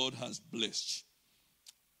that the Lord has blessed.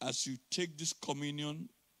 As you take this communion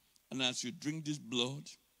and as you drink this blood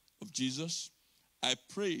of Jesus, I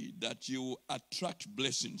pray that you will attract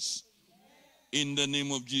blessings in the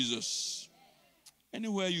name of Jesus.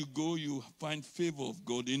 Anywhere you go, you find favor of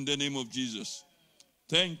God in the name of Jesus.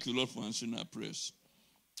 Thank you, Lord, for answering our prayers.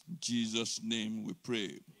 In Jesus' name we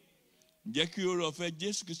pray. Jẹ́ kí o rọ̀ fẹ́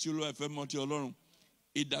Jésù Kristi Olúwa ìfẹ́ mọ́ ti Ọlọ́run.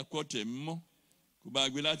 Ìdàpọ̀ tẹ̀mí mọ́. Kò bá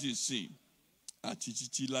gbé láti ìsìn àti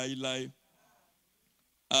títí láéláé.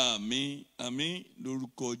 Àmín, àmín,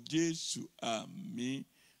 lórúkọ Jésù, àmín.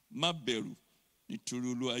 Má bẹ̀rù nítorí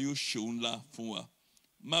Olúwa yóò ṣe ohun ńlá fún wa.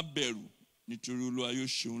 má bẹ̀rù nítorí Olúwa yóò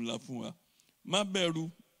ṣe ohun ńlá fún wa. Má bẹ̀rù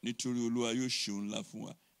nítorí Olúwa yóò ṣe ohun ńlá fún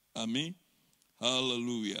wa. Àmín.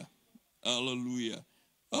 Hallelujah. Hallelujah.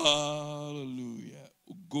 Hallelujah.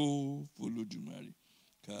 Ògo f'Olódùmarè.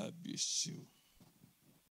 Kábíyèsí o.